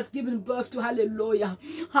birth to. Hallelujah.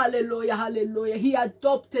 Hallelujah. Hallelujah. He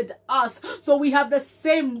adopted us. So we have the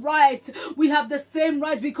same right. We have the same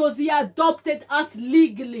right because He adopted us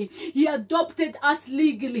legally. He adopted us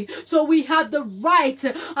legally. So we have the right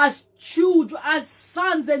as children, as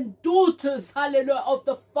sons and daughters, hallelujah, of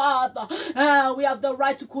the Father. We have the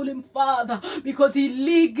right to call Him Father because He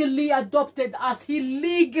legally adopted us. He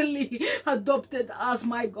legally adopted us,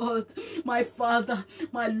 my God, my Father,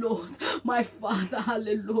 my Lord, my Father,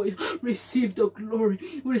 hallelujah. Receive the glory,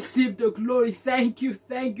 receive the glory. Thank you,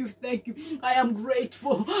 thank you, thank you. I am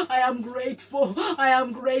grateful, I am grateful, I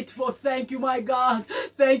am grateful. Thank you, my God,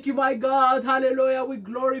 thank you, my God, hallelujah. We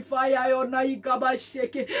glorify, I honor you,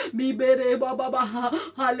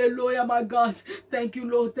 hallelujah, my God. Thank you,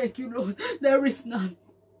 Lord. Thank you, Lord. There is none.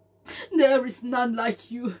 There is none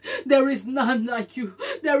like you. There is none like you.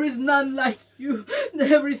 There is none like you.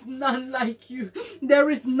 There is none like you.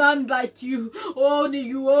 There is none like you. Only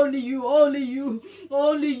you, only you, only you.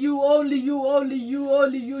 Only you, only you, only you,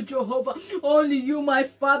 only you, Jehovah. Only you, my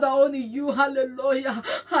Father. Only you. Hallelujah.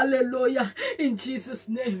 Hallelujah. In Jesus'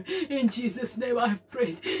 name. In Jesus' name I have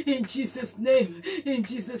prayed. In Jesus' name. In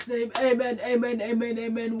Jesus' name. Amen. Amen. Amen.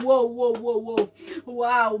 Amen. Whoa, whoa, whoa, whoa.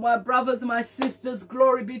 Wow. My brothers, my sisters,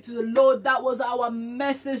 glory be to the Lord. That was our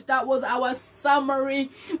message. That was our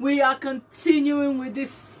summary. We are continuing with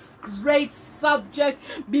this great subject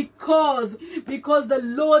because the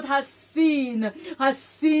Lord has seen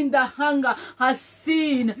the hunger, has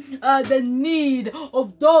seen the need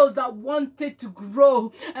of those that wanted to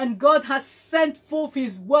grow, and God has sent forth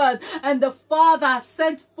his word, and the Father has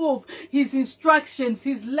sent forth his instructions,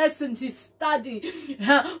 his lessons, his study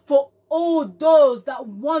for all those that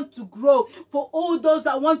want to grow, for all those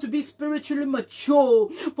that want to be spiritually mature,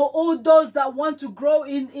 for all those that want to grow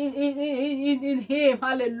in him.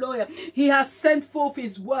 Hallelujah. He has sent forth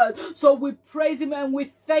his word. So we praise him and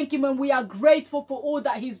we thank him, and we are grateful for all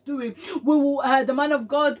that he's doing. We will the man of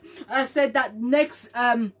God said that next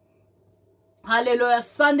hallelujah,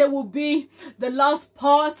 Sunday will be the last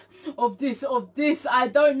part of this. I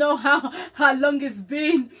don't know how long it's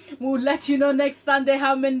been. We'll let you know next Sunday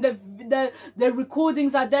how many the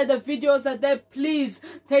recordings are there, the videos are there. Please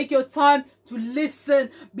take your time to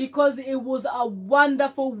listen, because it was a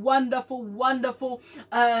wonderful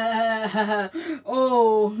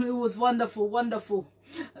oh, it was wonderful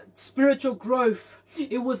spiritual growth.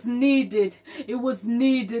 It was needed. We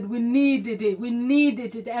needed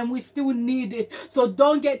it, and we still need it. So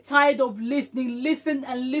don't get tired of listening. Listen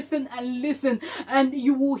and listen and listen, and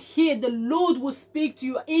you will hear. The Lord will speak to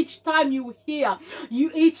you each time you hear.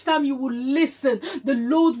 Each time you will listen, the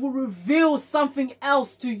Lord will reveal something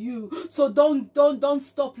else to you. So don't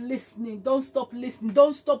stop listening. Don't stop listening.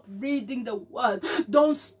 Don't stop reading the word.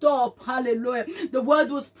 Don't stop. Hallelujah. The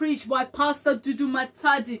word was preached by Pastor Doudou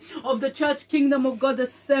Matadi of the Church Kingdom of God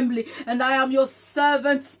Assembly, and I am your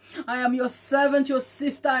servant. Your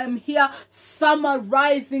sister. I am here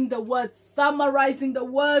summarizing the word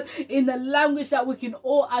in a language that we can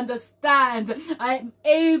all understand. I am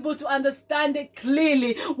able to understand it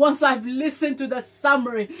clearly once I've listened to the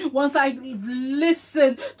summary, once I've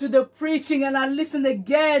listened to the preaching, and I listen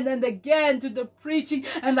again and again to the preaching,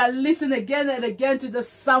 and I listen again and again to the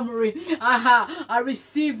summary. I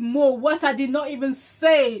receive more. What I did not even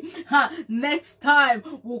say next time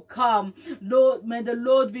will come. Lord, may the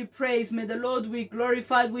Lord be praised. May the Lord be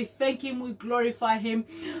glorified. We thank him. We glorify him.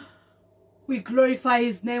 We glorify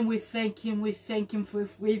his name. We thank him. We thank him.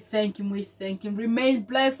 We thank him. We thank him. Remain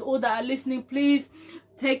blessed. All that are listening, please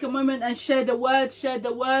take a moment and share the word. Share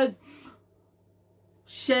the word.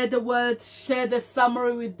 Share the word. Share the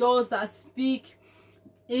summary with those that speak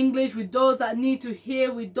English, with those that need to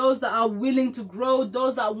hear, with those that are willing to grow,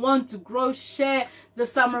 those that want to grow. Share the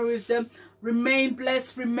summary with them. Remain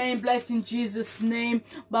blessed in Jesus' name.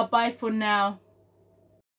 Bye-bye for now.